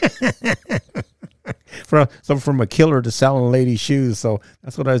 shoes. From a killer to selling ladies' shoes. So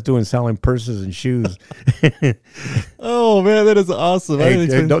that's what I was doing, selling purses and shoes. Oh man, that is awesome.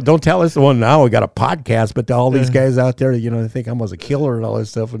 Hey, don't tell us. Well, now we got a podcast, but to all these guys out there, they think I was a killer and all this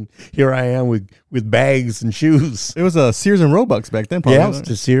stuff, and here I am with bags and shoes. It was a Sears and Roebucks back then, probably. Yeah, it was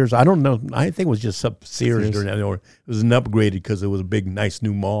to Sears. I don't know. I think it was just Sears during that. It was an upgraded because it was a big, nice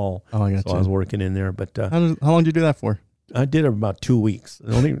new mall. Oh, I got so I was working in there. But how long did you do that for? I did it about 2 weeks.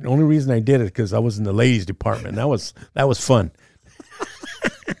 The only reason I did it because I was in the ladies department. That was fun.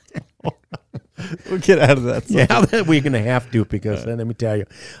 We'll get out of that. Yeah, we're gonna have to because let me tell you.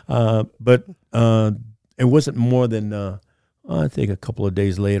 But it wasn't more than I think a couple of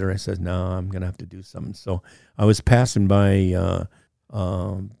days later. I said, "No, I'm gonna have to do something." So I was passing by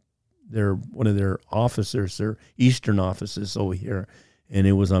one of their officers, their eastern offices over here, and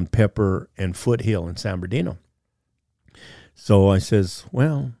it was on Pepper and Foothill in San Bernardino. So I says,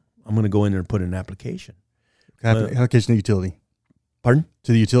 well, I'm going to go in there and put in an application. Application to utility. Pardon?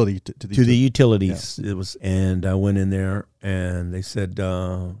 To the utility. To the utilities. Yeah. It was, and I went in there and they said,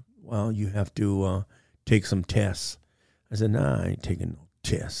 well, you have to take some tests. I said, nah, I ain't taking no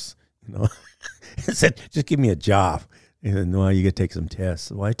tests. I said, just give me a job. He said, no, you got to take some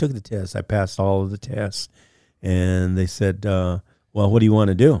tests. Well, I took the tests. I passed all of the tests. And they said, well, what do you want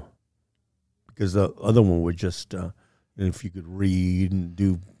to do? Because the other one was just... if you could read and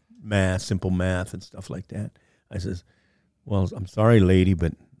do math, simple math and stuff like that. I says, well, I'm sorry, lady,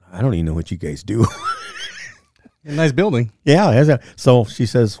 but I don't even know what you guys do. A nice building. Yeah. So she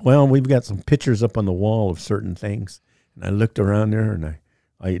says, well, we've got some pictures up on the wall of certain things. And I looked around there, and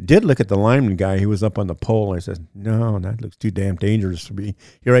I did look at the lineman guy. He was up on the pole. I said, no, that looks too damn dangerous for me.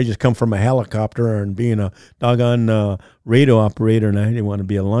 Here I just come from a helicopter and being a doggone radio operator, and I didn't want to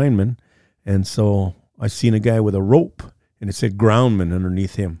be a lineman. And so... I seen a guy with a rope, and it said groundman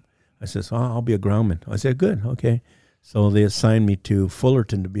underneath him. I says, I'll be a groundman. I said, good, okay. So they assigned me to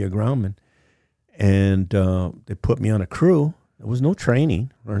Fullerton to be a groundman, and they put me on a crew. There was no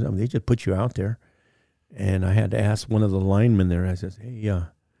training. They just put you out there, and I had to ask one of the linemen there. I said, hey,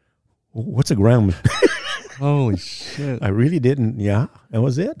 what's a groundman? Holy shit. I really didn't. Yeah, that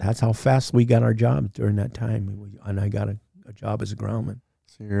was it. That's how fast we got our job during that time, and I got a job as a groundman.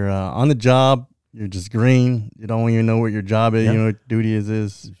 So you're on the job. You're just green. You don't even know what your job is. Yeah. You know what duty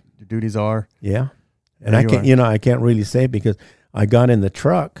is. Your duties are. Yeah, and I can't really say because I got in the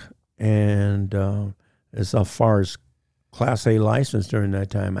truck, and as far as Class A license during that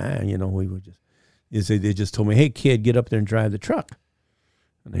time, we would they just told me, hey kid, get up there and drive the truck.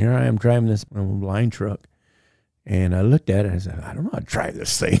 And here I am driving this line truck, and I looked at it and I said, I don't know how to drive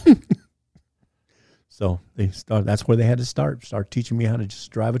this thing. So that's where they had to start teaching me how to just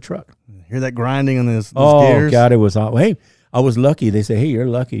drive a truck. Hear that grinding on this gears? Oh, God, it was awful. Hey, I was lucky. They say, hey, you're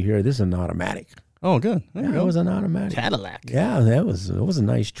lucky here. This is an automatic. Oh, good. It was an automatic. Cadillac. Yeah, it was a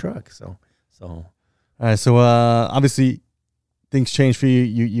nice truck. So. All right, so obviously things change for you.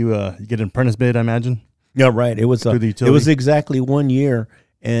 You get an apprentice bid, I imagine? Yeah, right. It was exactly 1 year,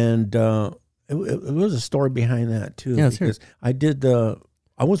 and it was a story behind that, too. Yeah, because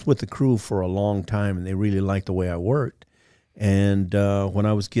I was with the crew for a long time, and they really liked the way I worked. And when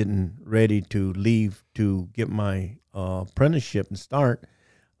I was getting ready to leave to get my apprenticeship and start,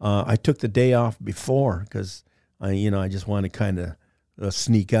 I took the day off before because I just wanted to kind of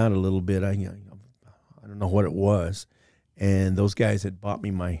sneak out a little bit. I don't know what it was, and those guys had bought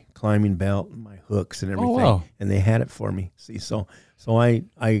me my climbing belt and my hooks and everything, wow. and they had it for me. See, so I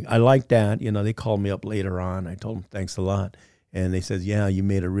liked that. They called me up later on. I told them thanks a lot, and they said, yeah, you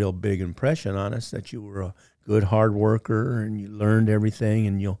made a real big impression on us. That you were a good hard worker and you learned everything,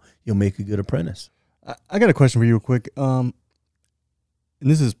 and you'll make a good apprentice. I got a question for you real quick. And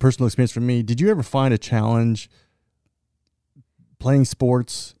this is personal experience for me. Did you ever find a challenge playing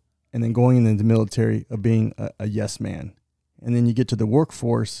sports and then going into the military of being a yes man? And then you get to the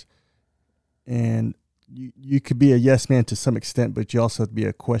workforce and you could be a yes man to some extent, but you also have to be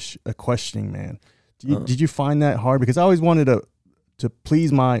a questioning man. Did you find that hard? Because I always wanted to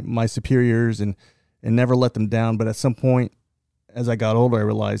please my superiors and never let them down. But at some point, as I got older, I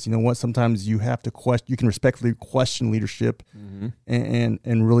realized, you know what, sometimes you have to you can respectfully question leadership and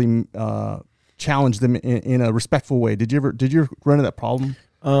really challenge them in a respectful way. Did you run into that problem?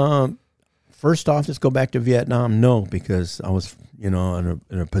 First off, let's go back to Vietnam. No, because I was, in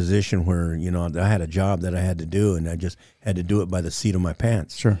a position where, I had a job that I had to do, and I just had to do it by the seat of my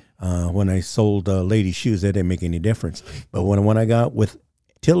pants. Sure. When I sold ladies' shoes, that didn't make any difference. But when I got with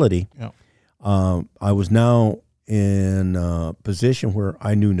utility, I was now in a position where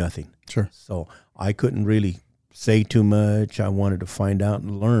I knew nothing. Sure. So I couldn't really say too much. I wanted to find out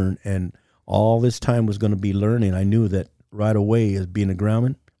and learn, and all this time was going to be learning. I knew that right away as being a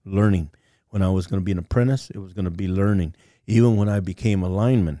groundman, learning. When I was going to be an apprentice, it was going to be learning. Even when I became a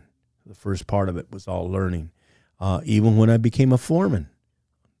lineman, the first part of it was all learning. Even when I became a foreman,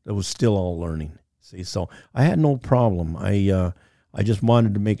 it was still all learning. See, so I had no problem. I just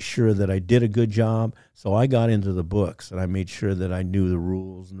wanted to make sure that I did a good job, so I got into the books, and I made sure that I knew the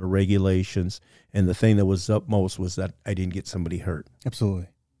rules and the regulations, and the thing that was upmost was that I didn't get somebody hurt. Absolutely.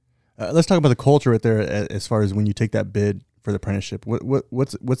 Let's talk about the culture right there as far as when you take that bid for the apprenticeship.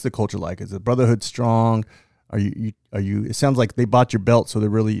 What's the culture like? Is the brotherhood strong? Are you? It sounds like they bought your belt, so they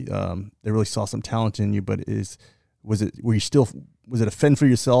really saw some talent in you. But was it a fend for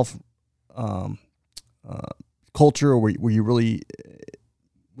yourself culture, or were you really?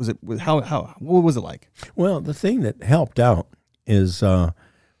 What was it like? Well, the thing that helped out is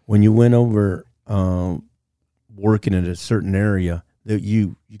when you went over working in a certain area, that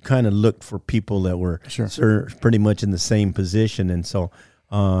you kind of looked for people that were pretty much in the same position. And so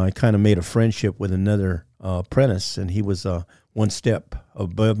I kind of made a friendship with another apprentice, and he was one step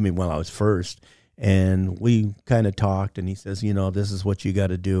above me while I was first. And we kind of talked, and he says, this is what you got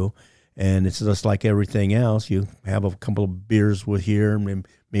to do. And it's just like everything else. You have a couple of beers with here,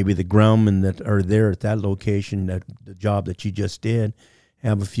 maybe the groundmen that are there at that location, the job that you just did,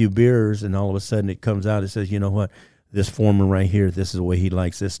 have a few beers, and all of a sudden it comes out, it says, you know what? This foreman right here, this is the way he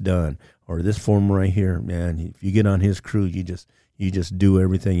likes this done. Or this foreman right here, man, if you get on his crew, you just do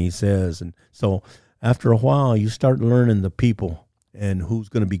everything he says. And so after a while, you start learning the people and who's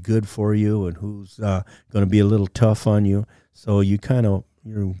going to be good for you and who's going to be a little tough on you. So you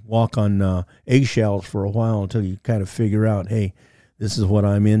walk on eggshells for a while until you kind of figure out, hey, this is what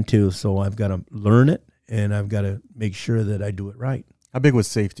I'm into, so I've got to learn it, and I've got to make sure that I do it right. How big was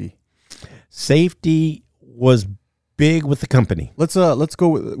safety? Safety was big with the company. Let's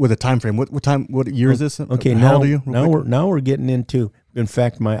go with a time frame. What year is this? Okay, how old are you? Now we're getting into. In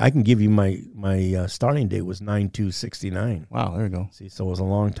fact, I can give you my starting date was 9/2/69. Wow, there you go. See, so it was a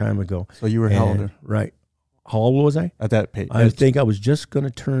long time ago. So you were how old? Right. How old was I? At that page. I think I was just going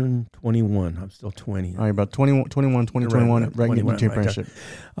to turn 21. I'm still 20. All right, about 21, 21, right, getting into apprenticeship.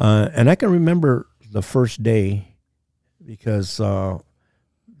 And I can remember the first day because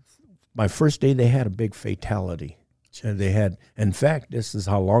my first day they had a big fatality. And they had, in fact, this is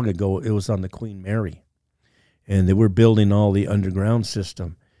how long ago, it was on the Queen Mary. And they were building all the underground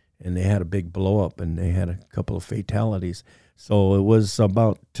system, and they had a big blow up, and they had a couple of fatalities. So it was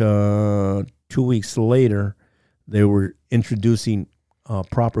about 2 weeks later, they were introducing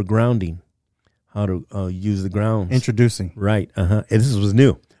proper grounding, how to use the grounds. Introducing. Right. And this was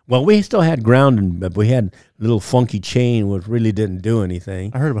new. Well, we still had grounding, but we had a little funky chain which really didn't do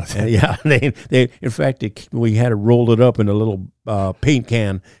anything. I heard about that. Yeah, they in fact, we had to roll it up in a little paint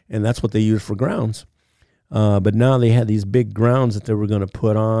can, and that's what they used for grounds. But now they had these big grounds that they were going to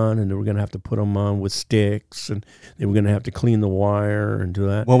put on, and they were going to have to put them on with sticks, and they were going to have to clean the wire and do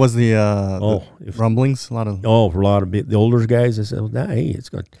that. What was the rumblings? A lot of the older guys. They said, well, hey, it's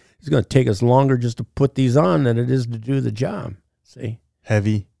going to take us longer just to put these on than it is to do the job. See.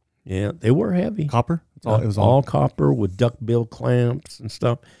 heavy. Yeah, they were heavy. Copper? It was all copper with duckbill clamps and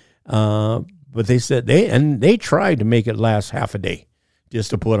stuff. But they said they tried to make it last half a day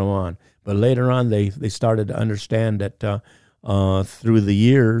just to put them on. But later on, they started to understand that through the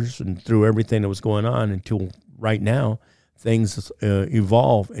years and through everything that was going on until right now, things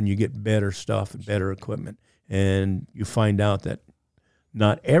evolve and you get better stuff and better equipment. And you find out that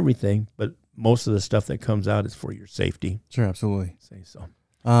not everything, but most of the stuff that comes out is for your safety. Sure, absolutely. Say so.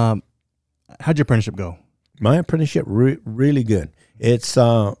 How'd your apprenticeship go? My apprenticeship really good. It's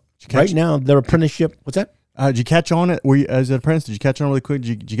right now their apprenticeship. What's that? Did you catch on it? Were you, as an apprentice, did you catch on really quick?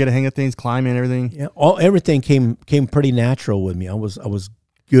 Did you get a hang of things, climbing, everything? Yeah, everything came pretty natural with me. I was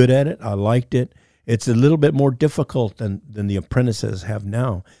good at it. I liked it. It's a little bit more difficult than the apprentices have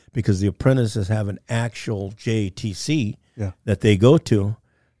now because the apprentices have an actual JTC that they go to,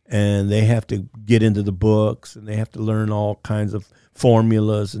 and they have to get into the books and they have to learn all kinds of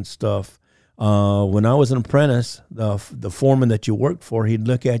formulas and stuff. When I was an apprentice, the foreman that you worked for, he'd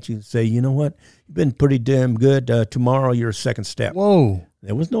look at you and say, "You know what? You've been pretty damn good. Tomorrow, you're a second step." Whoa!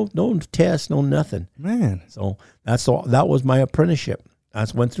 There was no test, no nothing. Man, so that's all. That was my apprenticeship. I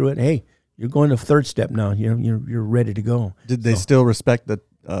just went through it. Hey, you're going to third step now. You're ready to go. Did they still respect the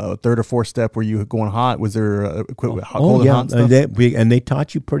third or fourth step where you were going hot? Was there equipment cold and hot stuff? And they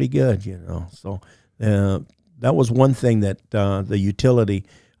taught you pretty good. So that was one thing that the utility.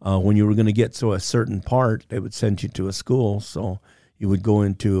 When you were going to get to a certain part, they would send you to a school. So you would go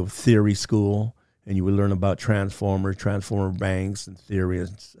into a theory school, and you would learn about transformer banks, and theory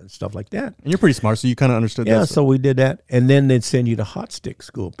and stuff like that. And you're pretty smart, so you kind of understood that. Yeah, so we did that. And then they'd send you to hot stick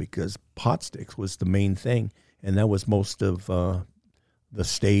school because hot sticks was the main thing. And that was most of the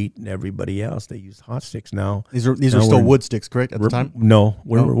state and everybody else. They used hot sticks now. These are still wood sticks, correct, at the time? No,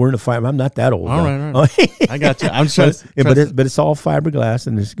 we're in the fiber. I'm not that old. All right. I got you. I'm trying but it's all fiberglass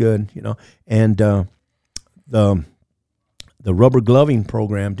and it's good, And the rubber gloving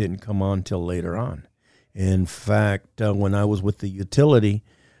program didn't come on till later on. In fact, when I was with the utility,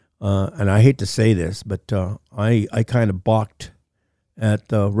 and I hate to say this, but I kind of balked at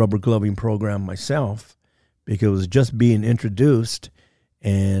the rubber gloving program myself because it was just being introduced.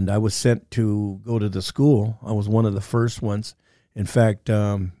 And I was sent to go to the school. I was one of the first ones. In fact,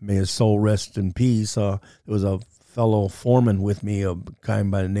 may his soul rest in peace. There was a fellow foreman with me, a guy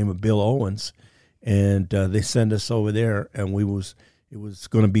by the name of Bill Owens, and they sent us over there. And it was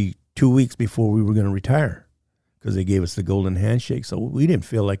going to be 2 weeks before we were going to retire because they gave us the golden handshake. So we didn't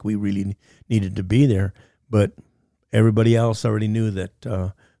feel like we really needed to be there. But everybody else already knew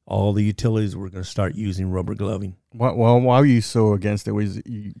that all the utilities were going to start using rubber gloving. Why were you so against it? Was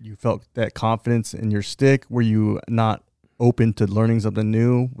you felt that confidence in your stick? Were you not open to learning something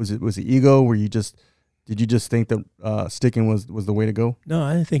new? Was it ego? Did you just think that sticking was the way to go? No,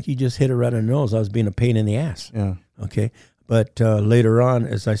 I didn't think you just hit it right on the nose. I was being a pain in the ass. Yeah. Okay. But later on,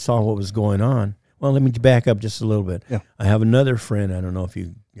 as I saw what was going on, well, let me back up just a little bit. Yeah. I have another friend. I don't know if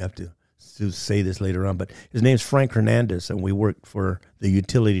you have to say this later on, but his name's Frank Hernandez, and we worked for the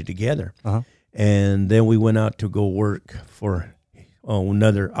utility together. Uh-huh. And then we went out to go work for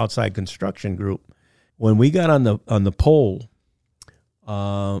another outside construction group. When we got on the pole,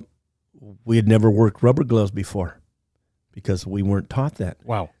 we had never worked rubber gloves before because we weren't taught that.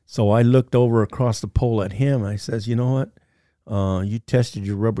 Wow. So I looked over across the pole at him. I says, "You know what? You tested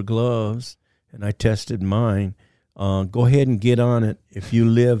your rubber gloves, and I tested mine. Go ahead and get on it. If you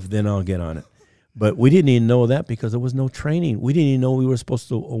live, then I'll get on it." But we didn't even know that because there was no training. We didn't even know we were supposed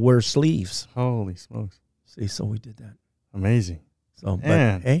to wear sleeves. Holy smokes. See, so we did that. Amazing. So,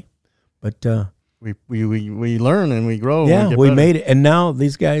 but we learn and we grow. Yeah, and we made it. And now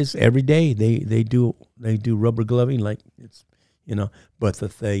these guys every day they do rubber gloving like it's, but the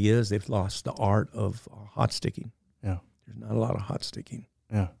thing is they've lost the art of hot sticking. Yeah. There's not a lot of hot sticking.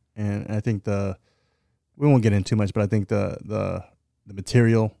 Yeah. And I think we won't get into too much, but I think the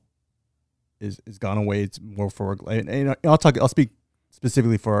material is gone away. It's more for, and I'll speak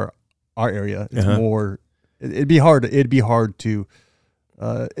specifically for our area. It's more. It'd be hard to. It'd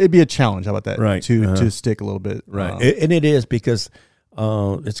be a challenge. How about that? Right. To stick a little bit. Right. And it is because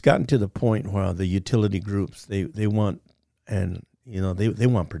it's gotten to the point where the utility groups they want, and they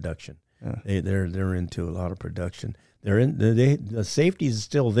want production. Yeah. They're into a lot of production. The safety is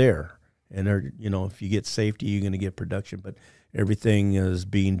still there. And if you get safety, you're going to get production. But everything is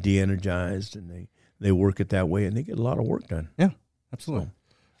being de-energized, and they work it that way, and they get a lot of work done. Yeah, absolutely.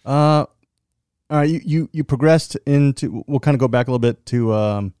 All right, you progressed into. We'll kind of go back a little bit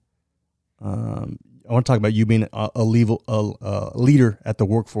to. I want to talk about you being a leader at the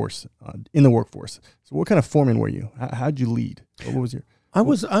workforce, in the workforce. So what kind of foreman were you? How'd you lead? What was your... I'm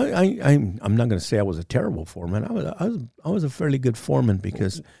not going to say I was a terrible foreman. I was a fairly good foreman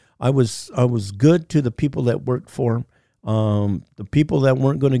because I was good to the people that worked for him. The people that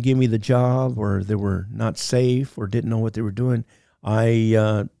weren't going to give me the job, or they were not safe or didn't know what they were doing,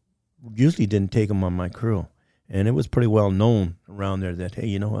 I usually didn't take them on my crew. And it was pretty well known around there that, hey,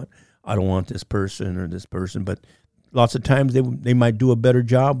 you know what? I don't want this person or this person. But lots of times they might do a better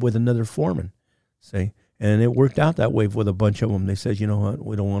job with another foreman, say. And it worked out that way with a bunch of them. They said, you know what?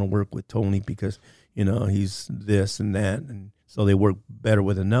 We don't want to work with Tony because, you know, he's this and that. And so they work better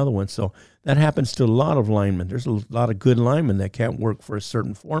with another one. So that happens to a lot of linemen. There's a lot of good linemen that can't work for a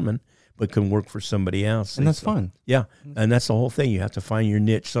certain foreman but can work for somebody else. And that's fun. Yeah, and that's the whole thing. You have to find your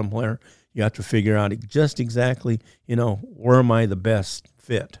niche somewhere. You have to figure out just exactly, you know, where am I the best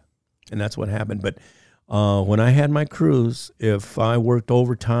fit? And that's what happened. But when I had my crews, if I worked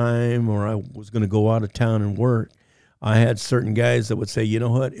overtime or I was going to go out of town and work, I had certain guys that would say, you know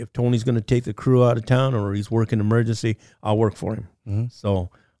what, if Tony's going to take the crew out of town or he's working emergency, I'll work for him. Mm-hmm.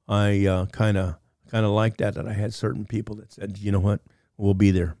 So I kind of liked that I had certain people that said, you know what, we'll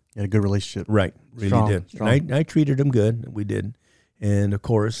be there. You had a good relationship. Right, really did. And I treated them good. We did. And, of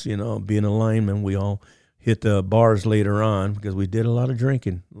course, you know, being a lineman, we all hit the bars later on because we did a lot of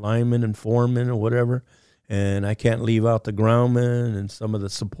drinking, linemen and foremen or whatever. And I can't leave out the groundmen and some of the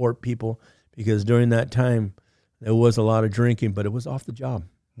support people because during that time there was a lot of drinking, but it was off the job.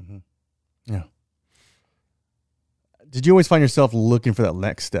 Mm-hmm. Yeah. Did you always find yourself looking for that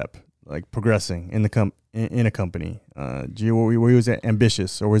next step, like progressing in a company? Were you always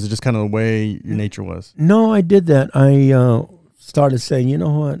ambitious, or was it just kind of the way your nature was? No, I did that. I started saying, you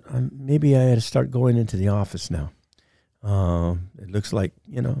know what, maybe I had to start going into the office now. It looks like,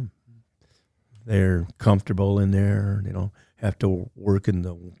 you know, they're comfortable in there. They don't have to work in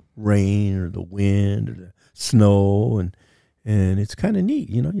the rain or the wind or the snow, and it's kind of neat.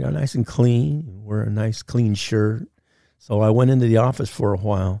 You know, you're nice and clean. You wear a nice clean shirt. So I went into the office for a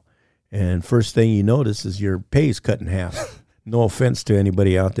while, and first thing you notice is your pay is cut in half. No offense to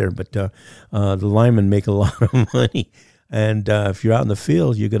anybody out there, but the linemen make a lot of money. And if you're out in the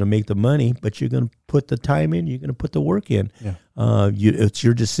field, you're going to make the money, but you're going to put the time in, you're going to put the work in. Yeah. It's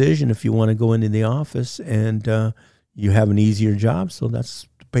your decision if you want to go into the office, and you have an easier job, so that's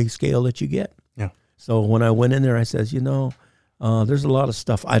the pay scale that you get. Yeah. So when I went in there, I says, you know, there's a lot of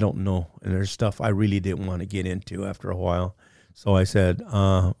stuff I don't know, and there's stuff I really didn't want to get into after a while. So I said,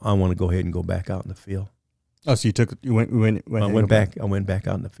 I want to go ahead and go back out in the field. Oh, so you went back. I went back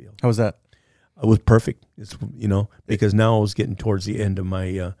out in the field. How was that? It was perfect. It's, you know, because now I was getting towards the end of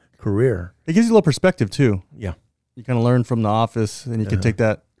my career. It gives you a little perspective too. Yeah, you kind of learn from the office, and you can take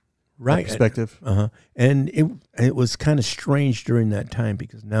that right perspective. And it was kind of strange during that time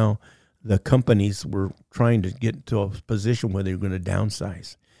because now the companies were trying to get to a position where they were going to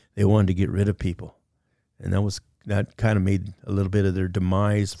downsize. They wanted to get rid of people, and that kind of made a little bit of their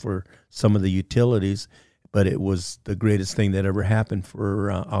demise for some of the utilities. But it was the greatest thing that ever happened for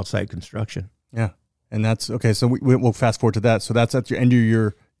outside construction. Yeah, and that's okay. So we'll fast forward to that. So that's at your end of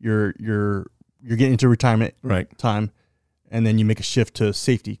you're getting into retirement time, and then you make a shift to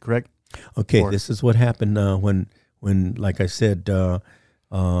safety, correct? Okay, this is what happened when like I said,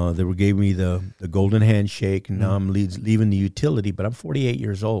 they gave me the golden handshake, and now I'm leaving the utility. But I'm 48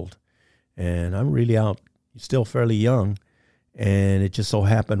 years old, and I'm really still fairly young. And it just so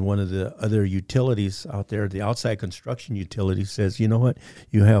happened one of the other utilities out there, the outside construction utility, says, you know what,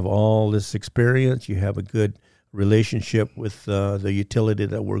 you have all this experience, you have a good relationship with the utility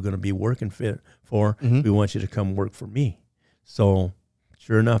that we're going to be working for. Mm-hmm. We want you to come work for me. So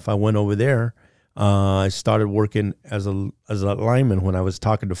sure enough, I went over there. I started working as a lineman when I was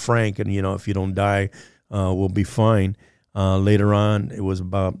talking to Frank, and, you know, if you don't die, we'll be fine. Later on, it was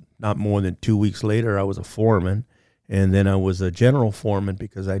about not more than 2 weeks later, I was a foreman. And then I was a general foreman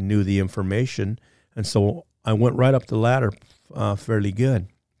because I knew the information. And so I went right up the ladder fairly good.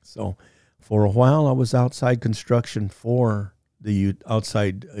 So for a while, I was outside construction for the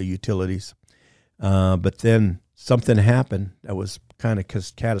outside utilities. But then something happened that was kind of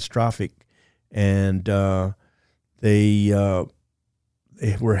catastrophic. And they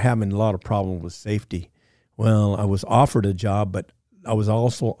were having a lot of problems with safety. Well, I was offered a job, but I was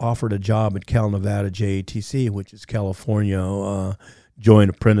also offered a job at Cal Nevada JATC, which is California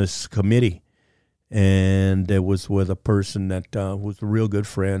Joint Apprentice Committee. And it was with a person that was a real good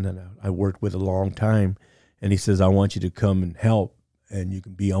friend and I worked with a long time. And he says, I want you to come and help, and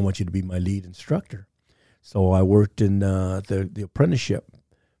I want you to be my lead instructor. So I worked in the apprenticeship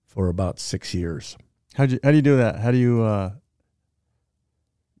for about 6 years. How do you do that? How do you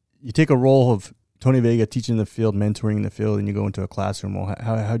you take a role of Tony Vega teaching in the field, mentoring in the field, and you go into a classroom? Well,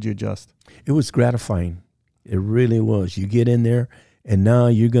 how'd you adjust? It was gratifying. It really was. You get in there, and now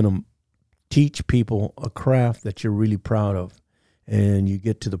you're going to teach people a craft that you're really proud of. And you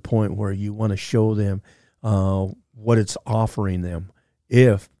get to the point where you want to show them what it's offering them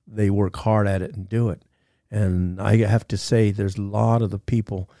if they work hard at it and do it. And I have to say, there's a lot of the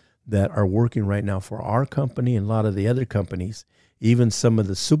people that are working right now for our company and a lot of the other companies, even some of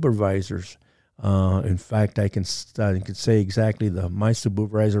the supervisors. In fact, I can say exactly my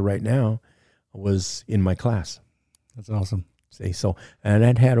supervisor right now was in my class. That's awesome. See, so, and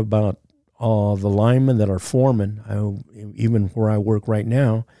I'd had about the linemen that are foremen, even where I work right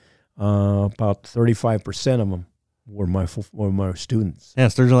now, about 35% of them were my students. Yeah,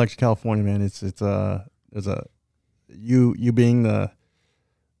 Sturgeon Electric, California, man. It's you being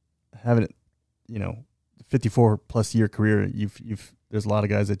having it, 54 plus year career. There's a lot of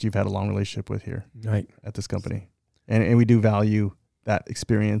guys that you've had a long relationship with here, right, at this company, and we do value that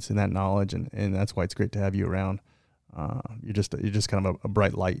experience and that knowledge, and that's why it's great to have you around. You're just kind of a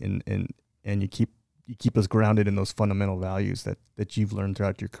bright light, and you keep us grounded in those fundamental values that you've learned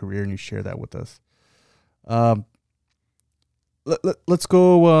throughout your career, and you share that with us. Let's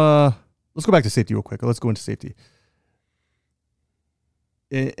go back to safety real quick. Let's go into safety.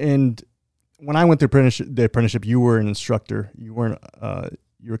 And when I went through the apprenticeship, you were an instructor. You weren't.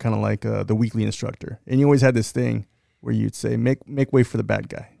 You were kind of like the weekly instructor, and you always had this thing where you'd say, "Make way for the bad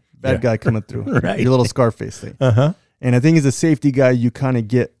guy." Guy coming through. Right. Your little Scarface thing. Uh-huh. And I think as a safety guy, you kind of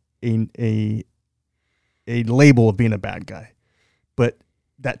get a label of being a bad guy, but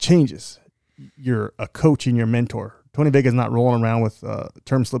that changes. You're a coach and you're a mentor. Tony Vega's not rolling around with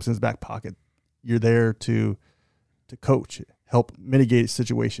term slips in his back pocket. You're there to coach, help mitigate a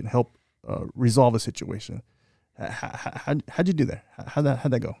situation, help resolve a situation. How'd you do that? How'd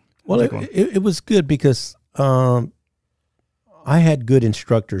that go? Well, it was good because I had good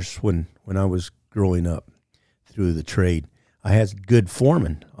instructors when I was growing up through the trade. I had good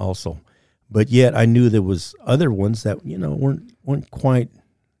foremen also, but yet I knew there was other ones that weren't quite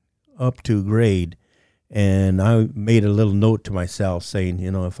up to grade. And I made a little note to myself saying,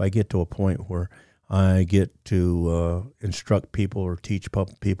 if I get to a point where I get to instruct people or teach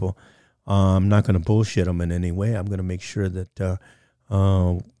people, I'm not going to bullshit them in any way. I'm going to make sure that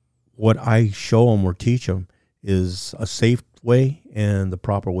what I show them or teach them is a safe way and the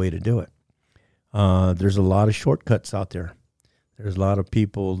proper way to do it. There's a lot of shortcuts out there. There's a lot of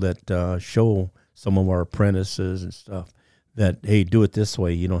people that show some of our apprentices and stuff that, hey, do it this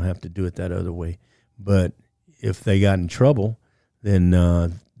way. You don't have to do it that other way. But if they got in trouble, then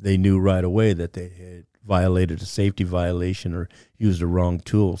they knew right away that they had violated a safety violation or used the wrong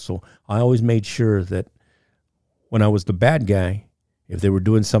tool. So I always made sure that when I was the bad guy, if they were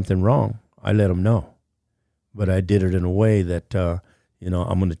doing something wrong, I let them know. But I did it in a way that, I'm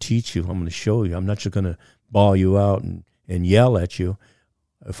going to teach you. I'm going to show you. I'm not just going to bawl you out and yell at you.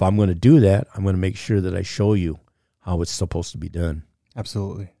 If I'm going to do that, I'm going to make sure that I show you how it's supposed to be done.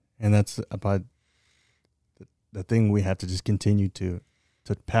 Absolutely. And that's about the thing we have to just continue to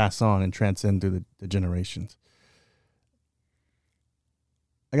pass on and transcend through the generations.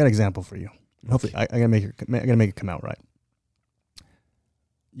 I got an example for you. Hopefully, I gotta make it come out right.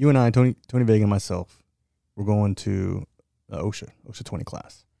 You and I, Tony Vega and myself, we're going to OSHA 20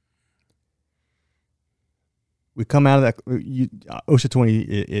 class. We come out of that OSHA 20.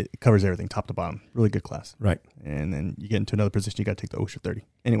 It covers everything, top to bottom. Really good class, right? And then you get into another position. You got to take the OSHA 30.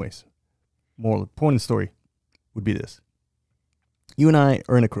 Anyways, point of the story would be this: you and I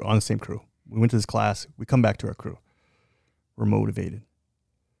are in a crew, on the same crew. We went to this class. We come back to our crew. We're motivated.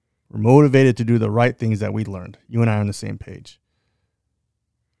 We're motivated to do the right things that we learned. You and I are on the same page.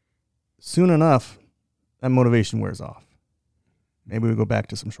 Soon enough, that motivation wears off. Maybe we go back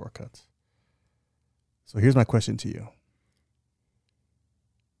to some shortcuts. So here's my question to you.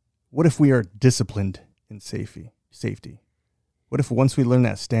 What if we are disciplined in safety? What if once we learn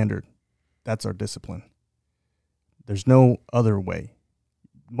that standard, that's our discipline? There's no other way.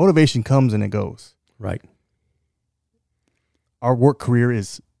 Motivation comes and it goes. Right. Your work career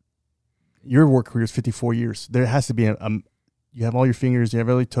is 54 years. There has to be you have all your fingers, you have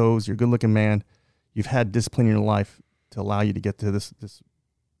all your toes, you're a good looking man. You've had discipline in your life to allow you to get to this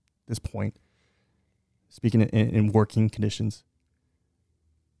point. Speaking in working conditions,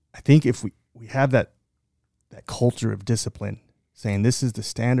 I think if we have that culture of discipline, saying this is the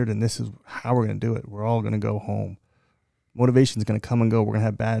standard and this is how we're going to do it, we're all going to go home. Motivation is going to come and go. We're going to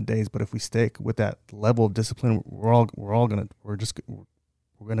have bad days, but if we stick with that level of discipline, we're going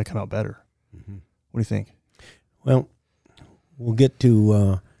to come out better. Mm-hmm. What do you think? Well, we'll get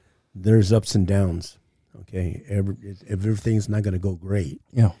to there's ups and downs. Okay, everything's not going to go great.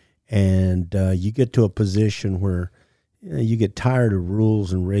 Yeah. And you get to a position where you get tired of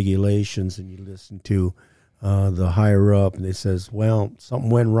rules and regulations, and you listen to the higher up, and they says, well, something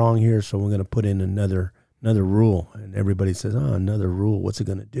went wrong here, so we're going to put in another rule. And everybody says, oh, another rule, what's it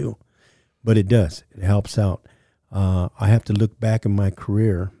going to do? But it does. It helps out. I have to look back in my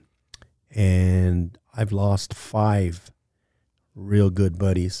career, and I've lost 5 real good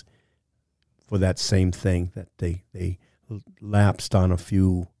buddies for that same thing, that they lapsed on a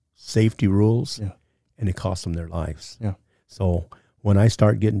few safety rules, and it cost them their lives. Yeah. So when I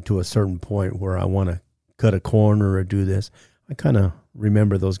start getting to a certain point where I want to cut a corner or do this, I kind of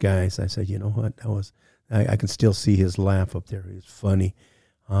remember those guys. I said, you know what, I can still see his laugh up there. He was funny.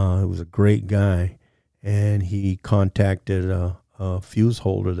 He was a great guy, and he contacted a fuse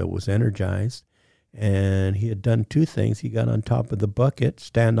holder that was energized, and he had done 2 things. He got on top of the bucket,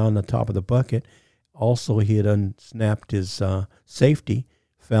 stand on the top of the bucket. Also, he had unsnapped his safety,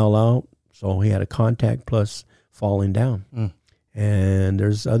 fell out, so he had a contact plus falling down. And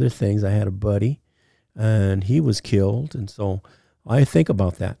there's other things. I had a buddy, and he was killed, and so I think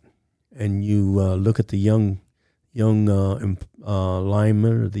about that. And you look at the young linemen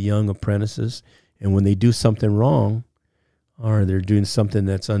or the young apprentices, and when they do something wrong or they're doing something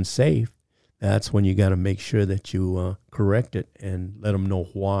that's unsafe, that's when you got to make sure that you correct it and let them know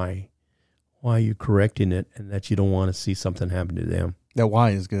why you're correcting it, and that you don't want to see something happen to them. That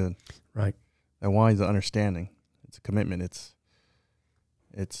why is good. Right. That why is the understanding. It's a commitment. It's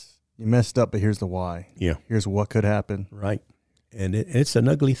you messed up, but here's the why. Yeah. Here's what could happen. Right. And it's an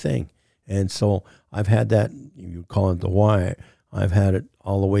ugly thing. And so I've had that, you call it the why. I've had it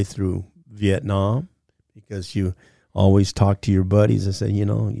all the way through Vietnam, because you always talk to your buddies and say, you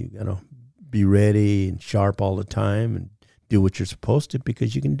got to be ready and sharp all the time and do what you're supposed to,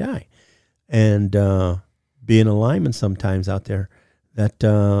 because you can die. And being a lineman sometimes out there, that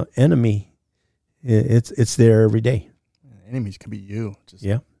enemy, it's there every day. Enemies can be you. Just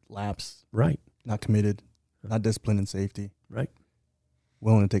lapse. Right. Not committed. Not disciplined in safety. Right.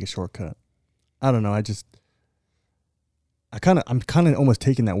 Willing to take a shortcut. I don't know. I'm kind of almost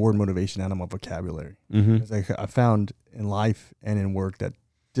taking that word motivation out of my vocabulary. Because I found in life and in work that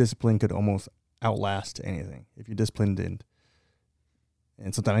discipline could almost outlast anything. If you're disciplined, and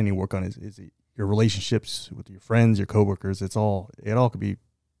something I need to work on is your relationships with your friends, your coworkers. It all could be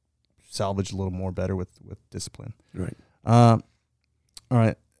salvaged a little more better with discipline. Right. All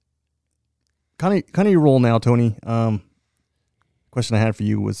right. Kind of your role now, Tony. Question I had for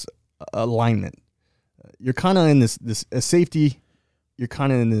you was alignment. You're kind of in this safety. You're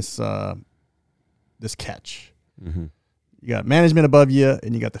kind of in this catch. Mm-hmm. You got management above you,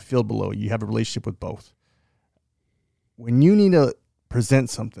 and you got the field below. You have a relationship with both. When you need to present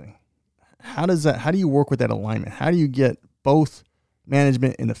something, how do you work with that alignment? How do you get both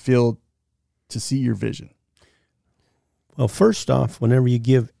management and the field to see your vision? Well, first off, whenever you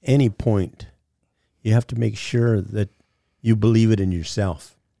give any point, you have to make sure that you believe it in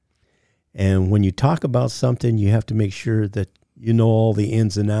yourself. And when you talk about something, you have to make sure that you know all the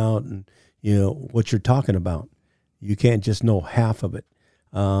ins and outs and what you're talking about. You can't just know half of it.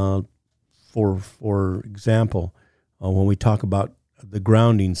 For example, when we talk about the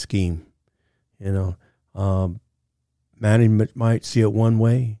grounding scheme, management might see it one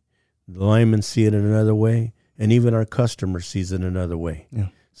way, the linemen see it in another way, and even our customer sees it another way. Yeah.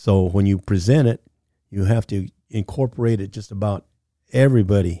 So when you present it, you have to incorporate it just about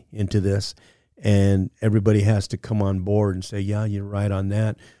everybody into this, and everybody has to come on board and say, yeah, you're right on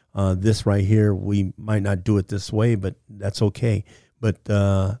that. This right here, we might not do it this way, but that's okay. But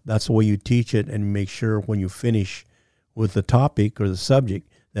that's the way you teach it, and make sure when you finish with the topic or the subject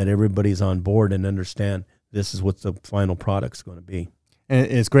that everybody's on board and understand this is what the final product's going to be. And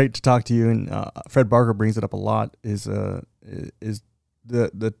it's great to talk to you. And Fred Barker brings it up a lot. Is the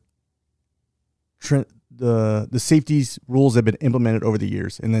safeties rules have been implemented over the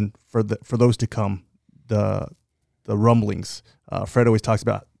years, and then for those to come, the rumblings. Fred always talks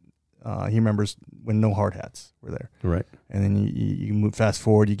about. He remembers when no hard hats were there, right? And then you move fast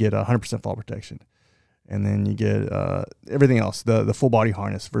forward, you get 100% fall protection, and then you get everything else, the full body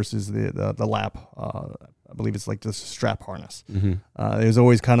harness versus the lap. I believe it's like this strap harness. Mm-hmm. It was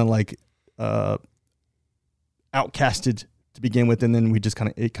always kind of like outcasted to begin with, and then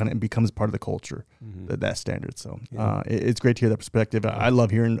it becomes part of the culture, mm-hmm. that standard. So it's great to hear that perspective. I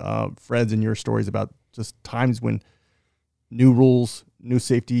love hearing Fred's and your stories about just times when new rules, new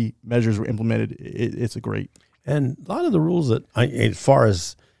safety measures were implemented. It's a great. And a lot of the rules that as far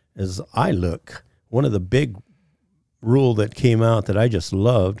as I look, one of the big rule that came out that I just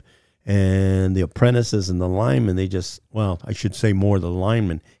loved, and the apprentices and the linemen, I should say more the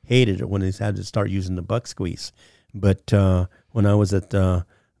linemen hated it when they had to start using the buck squeeze. But when I was at the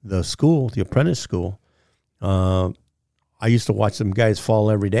school, the apprentice school, I used to watch some guys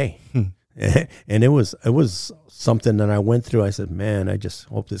fall every day. And it was something that I went through. I said, man, I just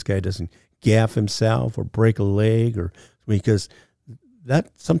hope this guy doesn't gaff himself or break a leg, or because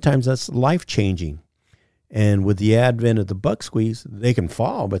sometimes that's life-changing. And with the advent of the buck squeeze, they can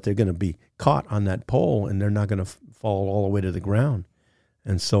fall, but they're going to be caught on that pole, and they're not going to fall all the way to the ground.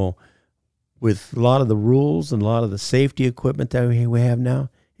 And so with a lot of the rules and a lot of the safety equipment that we have now,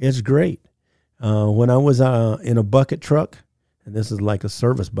 it's great. When I was in a bucket truck, and this is like a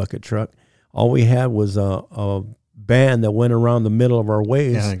service bucket truck, all we had was a band that went around the middle of our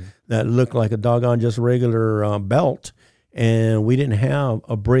waist that looked like a doggone just regular belt, and we didn't have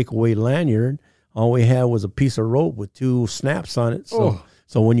a breakaway lanyard. All we had was a piece of rope with 2 snaps on it.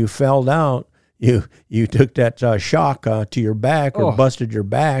 So when you fell out, you took that shock to your back or busted your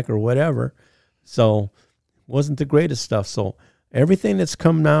back or whatever. So wasn't the greatest stuff. So everything that's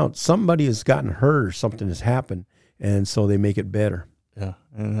coming out, somebody has gotten hurt or something has happened, and so they make it better. Yeah,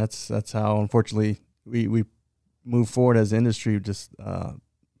 and that's how, unfortunately, we move forward as an industry. Just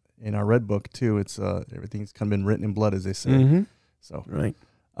in our red book too, it's everything's kind of been written in blood, as they say. Mm-hmm. So right.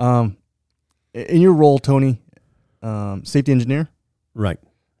 In your role, Tony, safety engineer, right?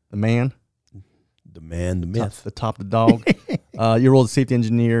 The man, the myth, the top, the dog. Your role as safety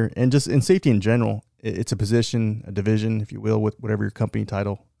engineer, and just in safety in general, it's a position, a division, if you will, with whatever your company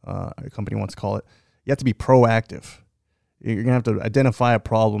title, your company wants to call it. You have to be proactive. You're gonna have to identify a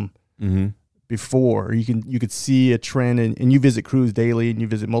problem before you could see a trend, and you visit crews daily, and you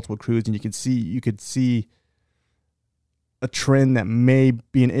visit multiple crews, and you could see a trend that may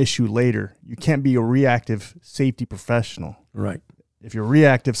be an issue later. You can't be a reactive safety professional. Right. If you're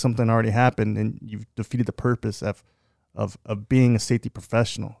reactive, something already happened, and you've defeated the purpose of being a safety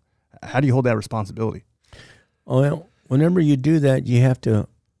professional. How do you hold that responsibility? Well, whenever you do that, you have to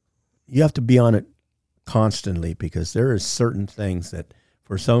be on it constantly, because there are certain things that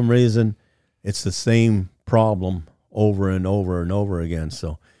for some reason it's the same problem over and over and over again.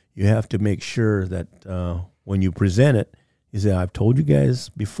 So you have to make sure that when you present it, you say, I've told you guys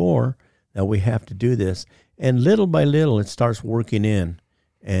before that we have to do this. And little by little, it starts working in.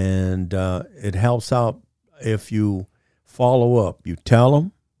 And it helps out if you follow up. You tell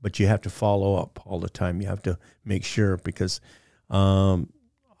them, but you have to follow up all the time. You have to make sure, because I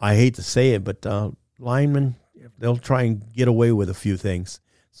hate to say it, but linemen, they'll try and get away with a few things.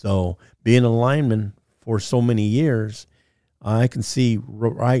 So being a lineman for so many years, I can see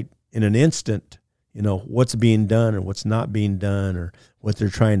right in an instant, what's being done or what's not being done, or what they're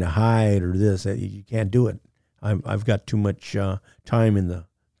trying to hide, or this. You can't do it. I've got too much time in the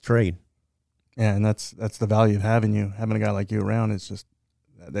trade. Yeah, and that's the value of having a guy like you around. Is just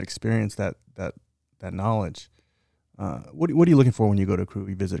that experience, that knowledge. What are you looking for when you go to a crew?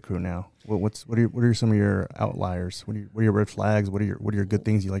 You visit a crew now. What are some of your outliers? What are your red flags? What are your good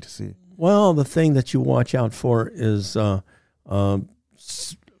things you like to see? Well, the thing that you watch out for is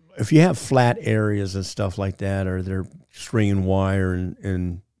if you have flat areas and stuff like that, or they're stringing wire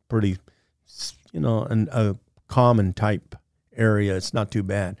and pretty, and a common type area, it's not too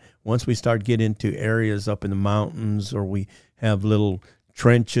bad. Once we start getting into areas up in the mountains, or we have little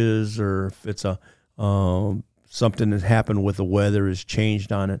trenches, or if it's a something that happened with the weather has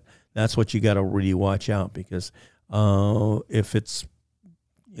changed on it, that's what you got to really watch out, because if it's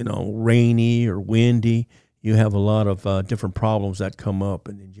rainy or windy, you have a lot of different problems that come up,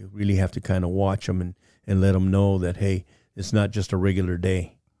 and then you really have to kind of watch them and let them know that, hey, it's not just a regular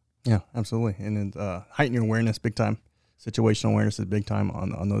day. Yeah, absolutely. And then heighten your awareness big time. Situational awareness is big time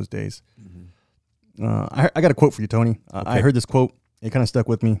on those days. Mm-hmm. I got a quote for you, Tony. Okay. I heard this quote. It kind of stuck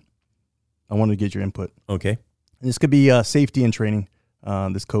with me. I wanted to get your input. Okay. And this could be safety and training.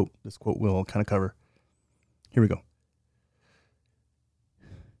 This quote will kind of cover. Here we go.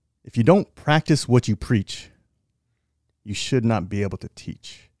 If you don't practice what you preach, you should not be able to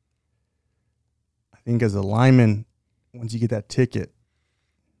teach. I think as a lineman, once you get that ticket,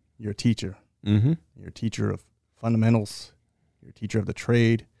 you're a teacher. Mm-hmm. You're a teacher of fundamentals. You're a teacher of the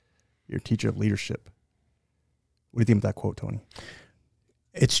trade. You're a teacher of leadership. What do you think of that quote, Tony?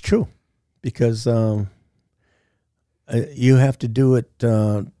 It's true, because you have to do it.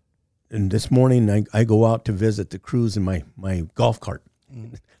 And this morning, I go out to visit the crews in my golf cart.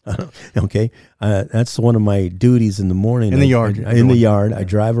 Okay, that's one of my duties in the morning. In the yard. I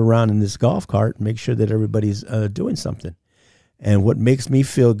drive around in this golf cart and make sure that everybody's doing something. And what makes me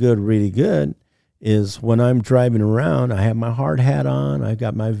feel good, really good, is when I'm driving around, I have my hard hat on, I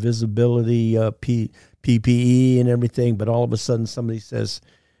got my visibility PPE and everything, but all of a sudden somebody says,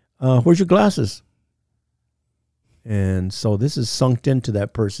 where's your glasses? And so this is sunk into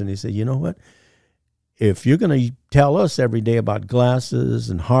that person. He said, you know what? If you're going to tell us every day about glasses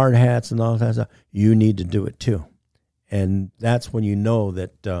and hard hats and all that stuff, you need to do it too. And that's when you know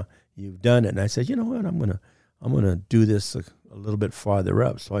that you've done it. And I said, you know what? I'm gonna do this a little bit farther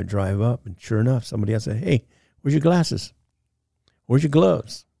up. So I drive up, and sure enough, somebody else said, hey, where's your glasses? Where's your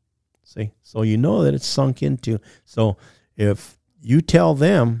gloves? See? So you know that it's sunk into. So if you tell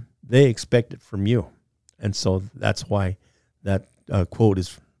them, they expect it from you. And so that's why that quote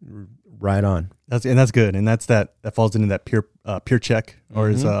is right on. That's good, and that falls into that peer check, or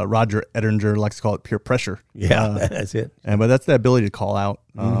as Roger Ettinger likes to call it, peer pressure. Yeah, that's it. But that's the ability to call out,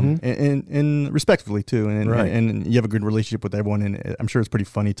 and respectfully too, and you have a good relationship with everyone, and I'm sure it's pretty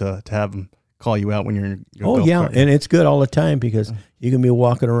funny to have them call you out when you're in your golf cart. And it's good all the time, because you can be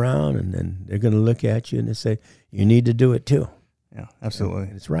walking around, and then they're going to look at you and they say, you need to do it too. Yeah, absolutely.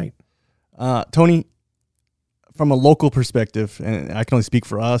 And it's right. Tony, from a local perspective, and I can only speak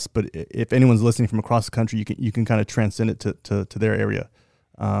for us, but if anyone's listening from across the country, you can kind of transcend it to their area.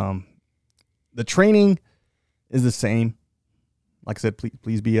 The training is the same. Like I said,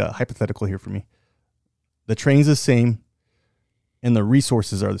 please be hypothetical here for me. The training's the same, and the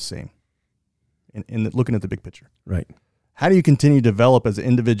resources are the same. In looking at the big picture, right? How do you continue to develop as an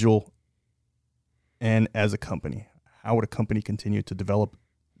individual and as a company? How would a company continue to develop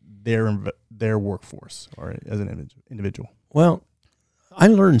their workforce, or as an individual? Well, I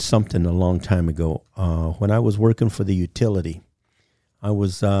learned something a long time ago when I was working for the utility. I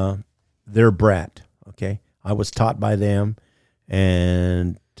was their brat, okay? I was taught by them,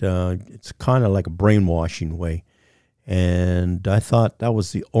 and it's kind of like a brainwashing way. And I thought that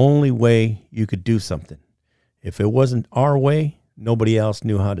was the only way you could do something. If it wasn't our way, nobody else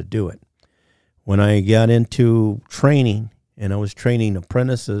knew how to do it. When I got into training, and I was training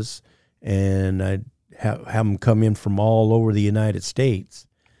apprentices, and I'd have them come in from all over the United States,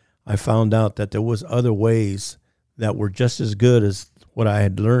 I found out that there was other ways that were just as good as what I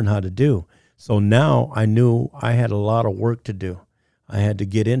had learned how to do. So now I knew I had a lot of work to do. I had to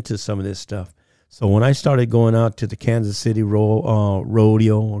get into some of this stuff. So when I started going out to the Kansas City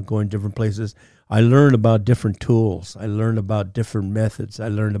rodeo or going different places, I learned about different tools. I learned about different methods. I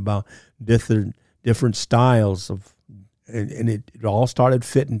learned about different styles of. And it all started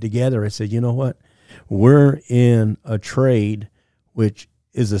fitting together. I said, you know what? We're in a trade which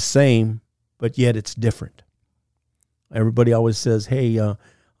is the same, but yet it's different. Everybody always says, hey,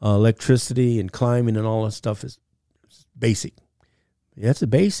 electricity and climbing and all that stuff is basic. That's a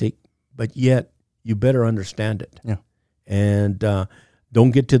basic, but yet you better understand it. Yeah. And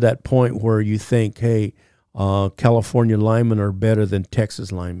don't get to that point where you think, hey, California linemen are better than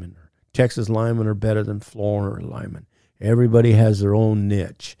Texas linemen. Or Texas linemen are better than Florida linemen. Everybody has their own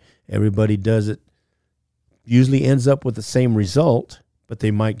niche. Everybody does it, usually ends up with the same result, but they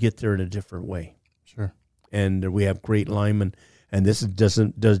might get there in a different way. Sure. And we have great linemen, and this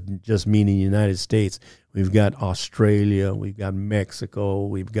doesn't just mean in the United States. We've got Australia, we've got Mexico,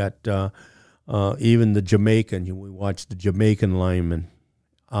 we've got even the Jamaican. We watch the Jamaican lineman.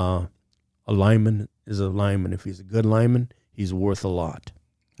 A lineman is a lineman. If he's a good lineman, he's worth a lot.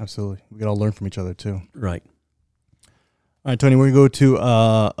 Absolutely. We got to learn from each other too. Right. All right, Tony, we're going to go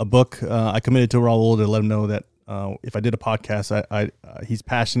to a book. I committed to Raul to let him know that if I did a podcast, he's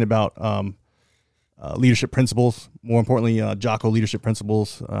passionate about leadership principles. More importantly, Jocko leadership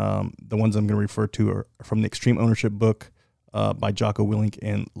principles. The ones I'm going to refer to are from the Extreme Ownership book by Jocko Willink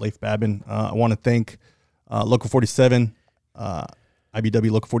and Leif Babin. I want to thank Local 47, IBW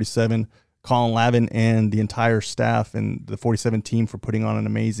Local 47, Colin Lavin, and the entire staff and the 47 team for putting on an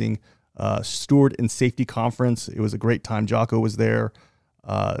amazing Steward and Safety Conference. It was a great time. Jocko was there.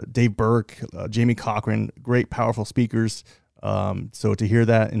 Dave Burke, Jamie Cochran, great, powerful speakers. So to hear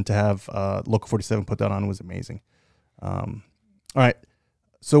that and to have Local 47 put that on was amazing. All right.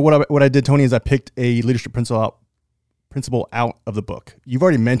 So what I did, Tony, is I picked a leadership principle out of the book. You've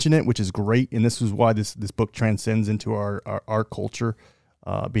already mentioned it, which is great, and this is why this book transcends into our culture,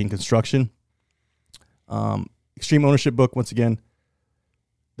 being construction. Extreme Ownership book, once again.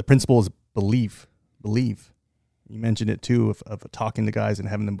 The principle is believe. You mentioned it too, of talking to guys and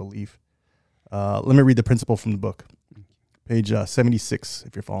having them believe. Let me read the principle from the book. Page 76,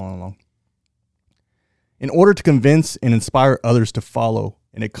 if you're following along. In order to convince and inspire others to follow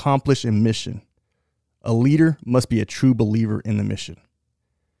and accomplish a mission, a leader must be a true believer in the mission.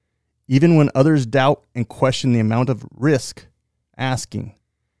 Even when others doubt and question the amount of risk, asking,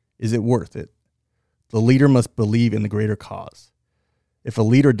 is it worth it? The leader must believe in the greater cause. If a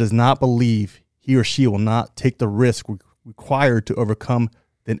leader does not believe, he or she will not take the risk required to overcome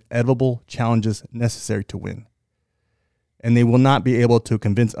the inevitable challenges necessary to win. And they will not be able to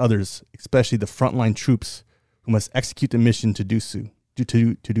convince others, especially the frontline troops who must execute the mission to do so.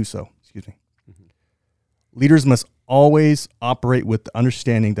 Excuse me. Mm-hmm. Leaders must always operate with the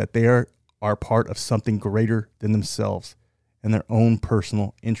understanding that they are part of something greater than themselves and their own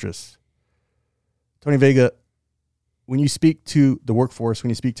personal interests. Tony Vega, when you speak to the workforce, when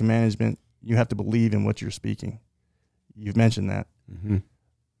you speak to management, you have to believe in what you're speaking. You've mentioned that. Mm-hmm.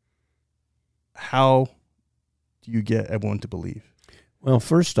 How do you get everyone to believe? Well,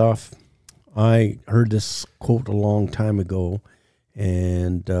 first off, I heard this quote a long time ago,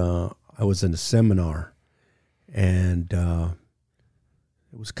 and I was in a seminar, and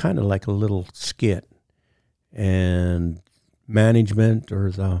it was kind of like a little skit, and management or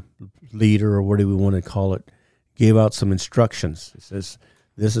the leader or whatever we want to call it gave out some instructions. It says,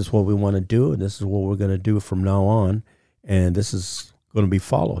 this is what we want to do, and this is what we're going to do from now on, and this is going to be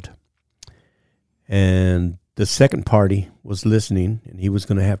followed. And the second party was listening, and he was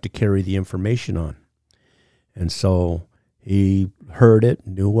going to have to carry the information on. And so he heard it,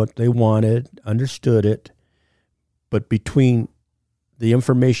 knew what they wanted, understood it, but between the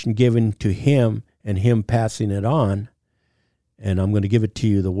information given to him and him passing it on, and I'm going to give it to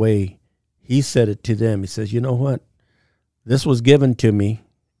you the way he said it to them. He says, you know what? This was given to me,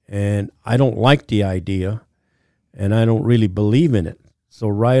 and I don't like the idea, and I don't really believe in it. So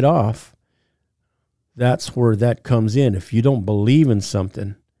right off, that's where that comes in. If you don't believe in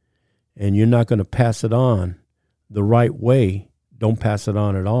something and you're not going to pass it on the right way, don't pass it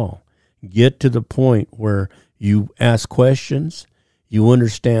on at all. Get to the point where you ask questions, you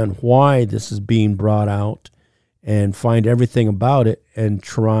understand why this is being brought out, and find everything about it and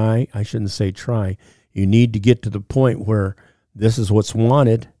try. I shouldn't say try. You need to get to the point where this is what's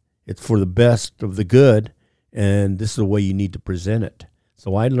wanted. It's for the best of the good, and this is the way you need to present it.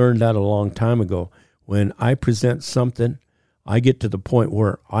 So I learned that a long time ago. When I present something, I get to the point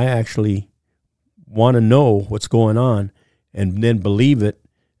where I actually want to know what's going on and then believe it.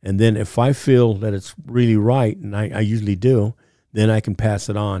 And then if I feel that it's really right, and I usually do, then I can pass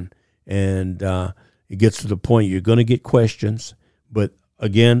it on. And it gets to the point you're going to get questions, but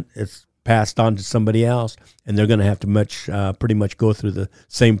again, it's passed on to somebody else, and they're going to have to pretty much go through the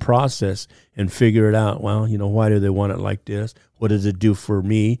same process and figure it out. Well, why do they want it like this? What does it do for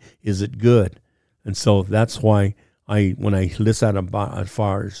me? Is it good? And so that's why when I listen about as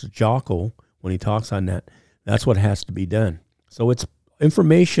far as Jocko, when he talks on that, that's what has to be done. So it's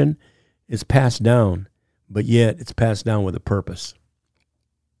information is passed down, but yet it's passed down with a purpose.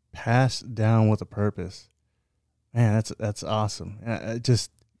 Passed down with a purpose. Man, that's awesome.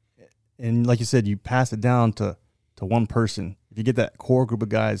 And like you said, you pass it down to one person. If you get that core group of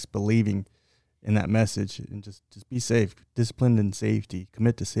guys believing in that message, and just be safe, disciplined in safety,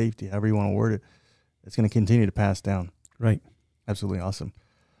 commit to safety, however you want to word it, it's going to continue to pass down. Right. Absolutely awesome.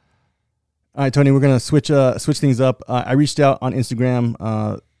 All right, Tony, we're going to switch things up. I reached out on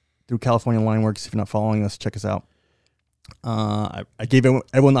Instagram through California Line Works. If you're not following us, check us out. I gave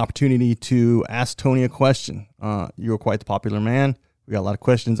everyone the opportunity to ask Tony a question. You were quite the popular man. We got a lot of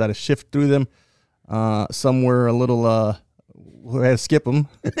questions. I had to shift through them. Some were a little, we had to skip them.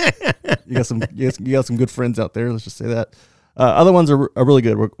 You got some good friends out there. Let's just say that. Other ones are really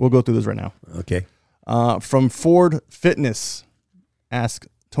good. We'll go through those right now. Okay. From Ford Fitness, ask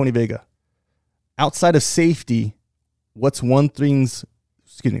Tony Vega. Outside of safety, what's one thing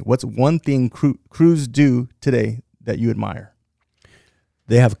crews do today that you admire?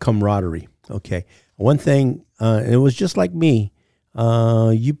 They have camaraderie. Okay. One thing, it was just like me.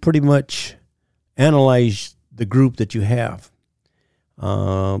 You pretty much analyze the group that you have.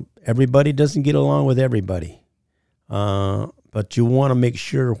 Everybody doesn't get along with everybody. But you want to make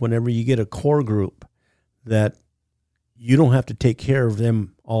sure whenever you get a core group that you don't have to take care of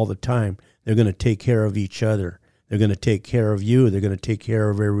them all the time. They're going to take care of each other. They're going to take care of you. They're going to take care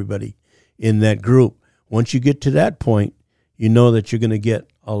of everybody in that group. Once you get to that point, you know that you're going to get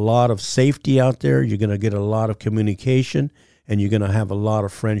a lot of safety out there. You're going to get a lot of communication, and you're going to have a lot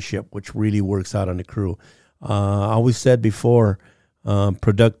of friendship, which really works out on the crew. I always said before,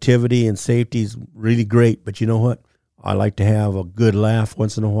 productivity and safety is really great, but you know what? I like to have a good laugh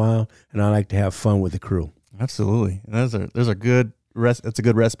once in a while, and I like to have fun with the crew. Absolutely. And there's a good it's a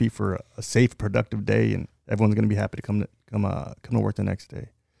good recipe for a safe, productive day, and everyone's going to be happy to come to work the next day.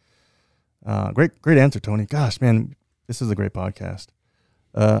 Great answer, Tony. Gosh, man, this is a great podcast.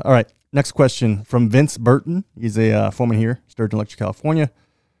 All right, next question from Vince Burton. He's a foreman here, Sturgeon, Electric, California.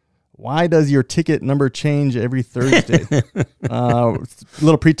 Why does your ticket number change every Thursday? A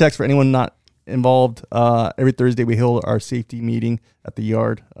little pretext for anyone not involved. Every Thursday we hold our safety meeting at the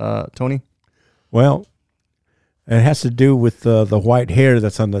yard. Tony? Well, it has to do with the white hair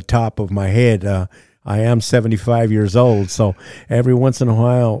that's on the top of my head. I am 75 years old, so every once in a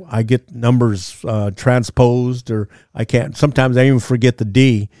while I get numbers transposed, or I can't. Sometimes I even forget the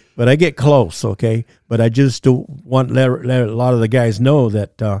D, but I get close, okay? But I just want to let a lot of the guys know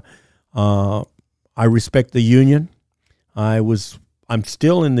that I respect the union. I'm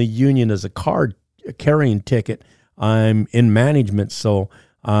still in the union as a card carrying ticket. I'm in management, so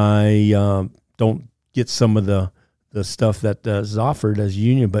I don't get some of the stuff that is offered as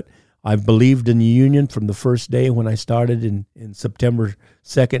union, but I've believed in the union from the first day when I started in September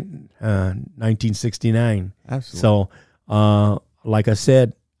 2nd, 1969. Absolutely. So, like I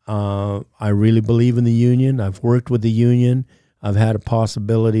said, I really believe in the union. I've worked with the union. I've had a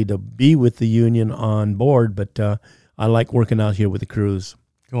possibility to be with the union on board, but I like working out here with the crews.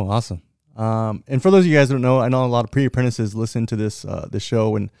 Cool, awesome. And for those of you guys who don't know, I know a lot of pre-apprentices listen to this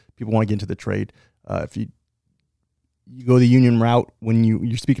show and people want to get into the trade. If you go the union route, when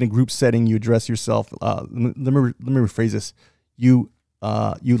you're speaking in a group setting, you address yourself. Let me rephrase this. You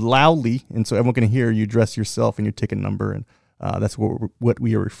loudly, and so everyone can hear, you address yourself and your ticket number, and that's what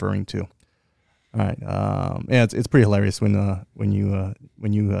we are referring to. All right. Yeah, it's pretty hilarious when you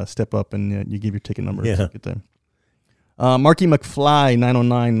step up and you give your ticket number. Yeah. It's a good time. Marky McFly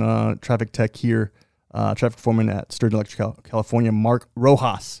 909 traffic tech here, traffic foreman at Sturgeon Electric, California. Mark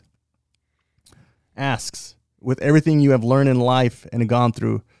Rojas asks, with everything you have learned in life and gone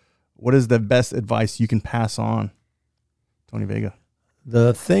through, what is the best advice you can pass on? Tony Vega.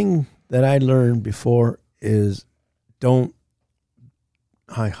 The thing that I learned before is how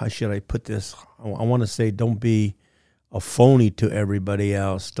should I put this? I want to say don't be a phony to everybody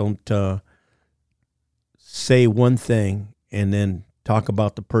else. Don't say one thing and then talk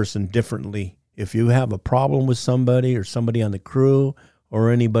about the person differently. If you have a problem with somebody or somebody on the crew or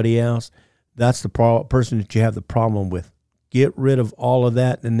anybody else, that's the person that you have the problem with. Get rid of all of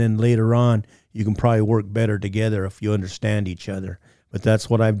that, and then later on, you can probably work better together if you understand each other. But that's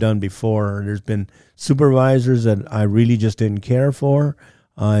what I've done before. There's been supervisors that I really just didn't care for.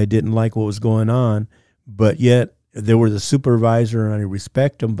 I didn't like what was going on, but yet they were the supervisor, and I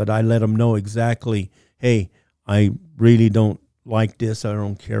respect them, but I let them know exactly, hey, I really don't like this, I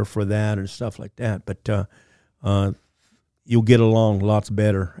don't care for that, and stuff like that. But you'll get along lots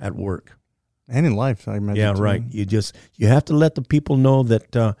better at work. And in life, I imagine. Yeah, too. right. You have to let the people know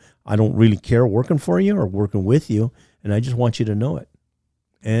that I don't really care working for you or working with you, and I just want you to know it.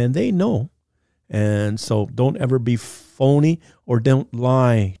 And they know. And so don't ever be phony, or don't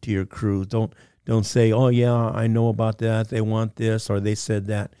lie to your crew. Don't say, oh, yeah, I know about that, they want this, or they said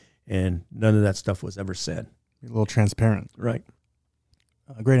that, and none of that stuff was ever said. Be a little transparent. Right.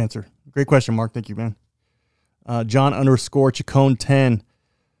 Great answer. Great question, Mark. Thank you, man. John_Chacon 10.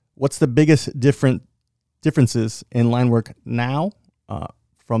 What's the biggest differences in line work now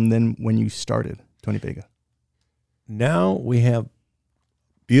from then when you started, Tony Vega? Now we have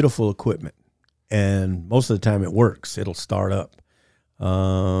beautiful equipment, and most of the time it works. It'll start up.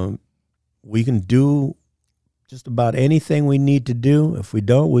 We can do just about anything we need to do. If we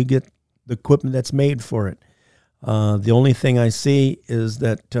don't, we get the equipment that's made for it. The only thing I see is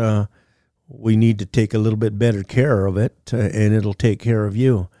that we need to take a little bit better care of it, and it'll take care of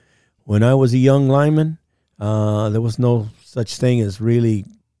you. When I was a young lineman, there was no such thing as really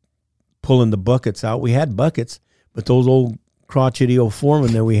pulling the buckets out. We had buckets, but those old crotchety old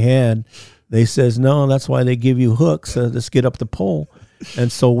foremen that we had, they says, no, that's why they give you hooks to get up the pole.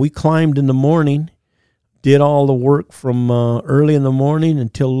 And so we climbed in the morning, did all the work from early in the morning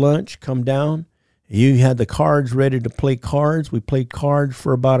until lunch, come down. You had the cards ready to play cards. We played cards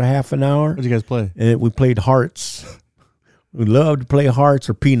for about a half an hour. What did you guys play? And we played hearts. We loved to play hearts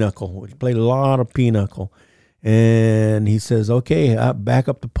or pinochle. We played a lot of pinochle. And he says, okay, back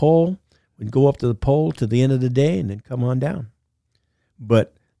up the pole. We'd go up to the pole to the end of the day and then come on down.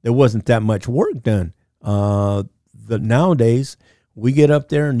 But there wasn't that much work done. Nowadays, we get up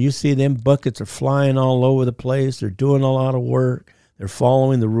there and you see them buckets are flying all over the place. They're doing a lot of work. They're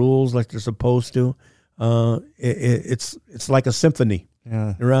following the rules like they're supposed to. It's like a symphony.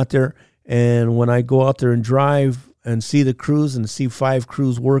 Yeah. They're out there. And when I go out there and drive and see the crews and see 5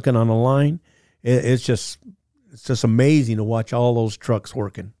 crews working on a line, it's just amazing to watch all those trucks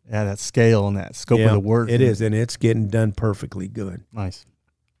working. Yeah, that scale and that scope of the work. It is, and it's getting done perfectly good. Nice.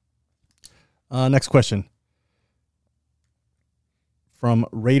 Next question. From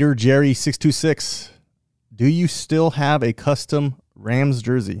Raider Jerry 626. Do you still have a custom Rams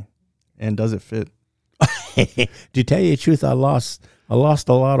jersey? And does it fit? To tell you the truth, I lost a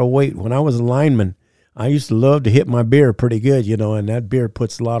lot of weight when I was a lineman. I used to love to hit my beer pretty good, and that beer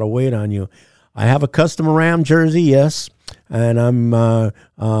puts a lot of weight on you. I have a custom Ram jersey, yes, and I'm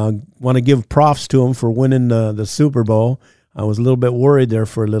want to give props to him for winning the Super Bowl. I was a little bit worried there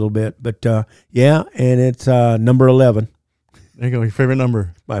for a little bit, but yeah, and it's number 11. There you go, your favorite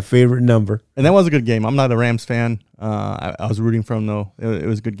number. My favorite number. And that was a good game. I'm not a Rams fan. I was rooting for him, though. It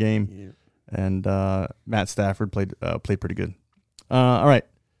was a good game. Yeah. And Matt Stafford played pretty good. All right.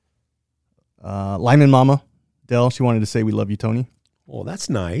 Lyman Mama, Dell, she wanted to say we love you, Tony. Oh, that's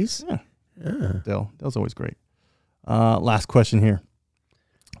nice. Yeah. Dell's always great. Last question here.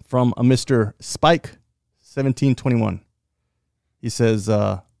 From a Mr. Spike 1721. He says,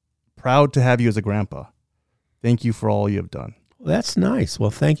 proud to have you as a grandpa. Thank you for all you have done. Well, that's nice. Well,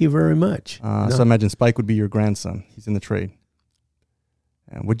 thank you very much. So I imagine Spike would be your grandson. He's in the trade.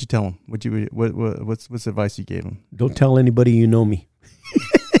 And what'd you tell him? What's the advice you gave him? Don't tell anybody you know me.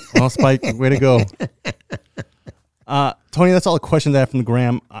 Well, Spike, way to go. Tony, that's all the questions I have from the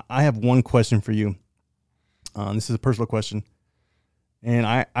gram. I have one question for you. This is a personal question. And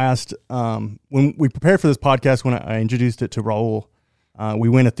I asked, when we prepared for this podcast, when I introduced it to Raul, we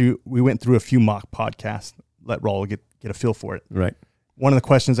went through a few mock podcasts, let Raul get a feel for it. Right. One of the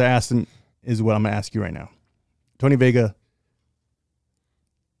questions I asked him is what I'm going to ask you right now. Tony Vega,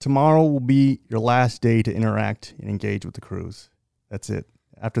 tomorrow will be your last day to interact and engage with the crews. That's it.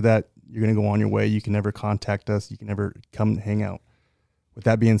 After that, you're going to go on your way. You can never contact us. You can never come hang out. With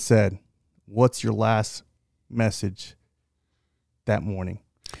that being said, what's your last message that morning?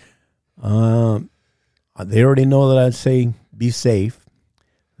 They already know that I'd say be safe.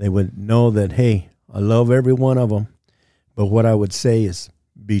 They would know that, hey, I love every one of them. But what I would say is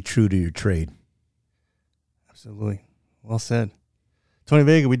be true to your trade. Absolutely. Well said. Tony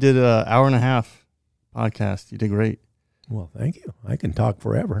Vega, we did an hour and a half podcast. You did great. Well, thank you. I can talk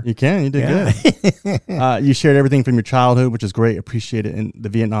forever. You can. You did good. You shared everything from your childhood, which is great. Appreciate it. And the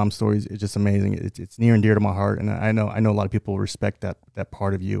Vietnam stories is just amazing. It's near and dear to my heart. And I know a lot of people respect that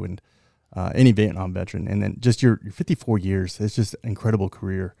part of you and any Vietnam veteran. And then just your 54 years. It's just an incredible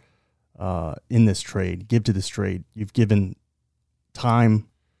career in this trade. Give to this trade. You've given time.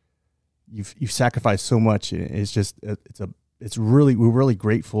 You've sacrificed so much. It's just we're really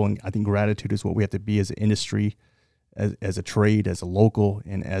grateful. And I think gratitude is what we have to be as an industry, as a trade, as a local,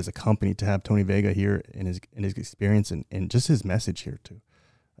 and as a company to have Tony Vega here and his experience and just his message here too.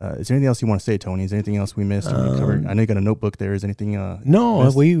 Is there anything else you want to say, Tony? Is there anything else we missed? I know you got a notebook there. Is anything?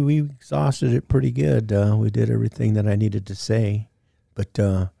 No, we exhausted it pretty good. We did everything that I needed to say. But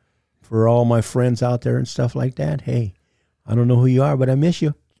for all my friends out there and stuff like that, hey, I don't know who you are, but I miss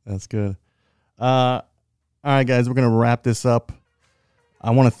you. That's good. All right, guys, we're going to wrap this up. I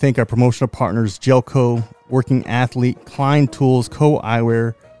want to thank our promotional partners, Gelco, Working Athlete, Klein Tools, Co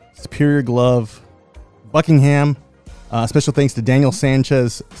Eyewear, Superior Glove, Buckingham. Special thanks to Daniel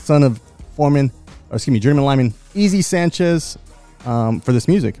Sanchez, son of Journeyman Lyman, Easy Sanchez, for this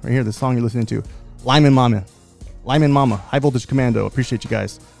music right here, this song you're listening to. Lyman Mama, High Voltage Commando. Appreciate you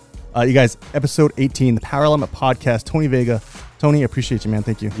guys. You guys, episode 18, the Power Element Podcast, Tony Vega. Tony, I appreciate you, man.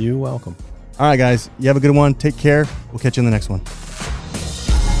 Thank you. You're welcome. All right, guys, you have a good one. Take care. We'll catch you in the next one.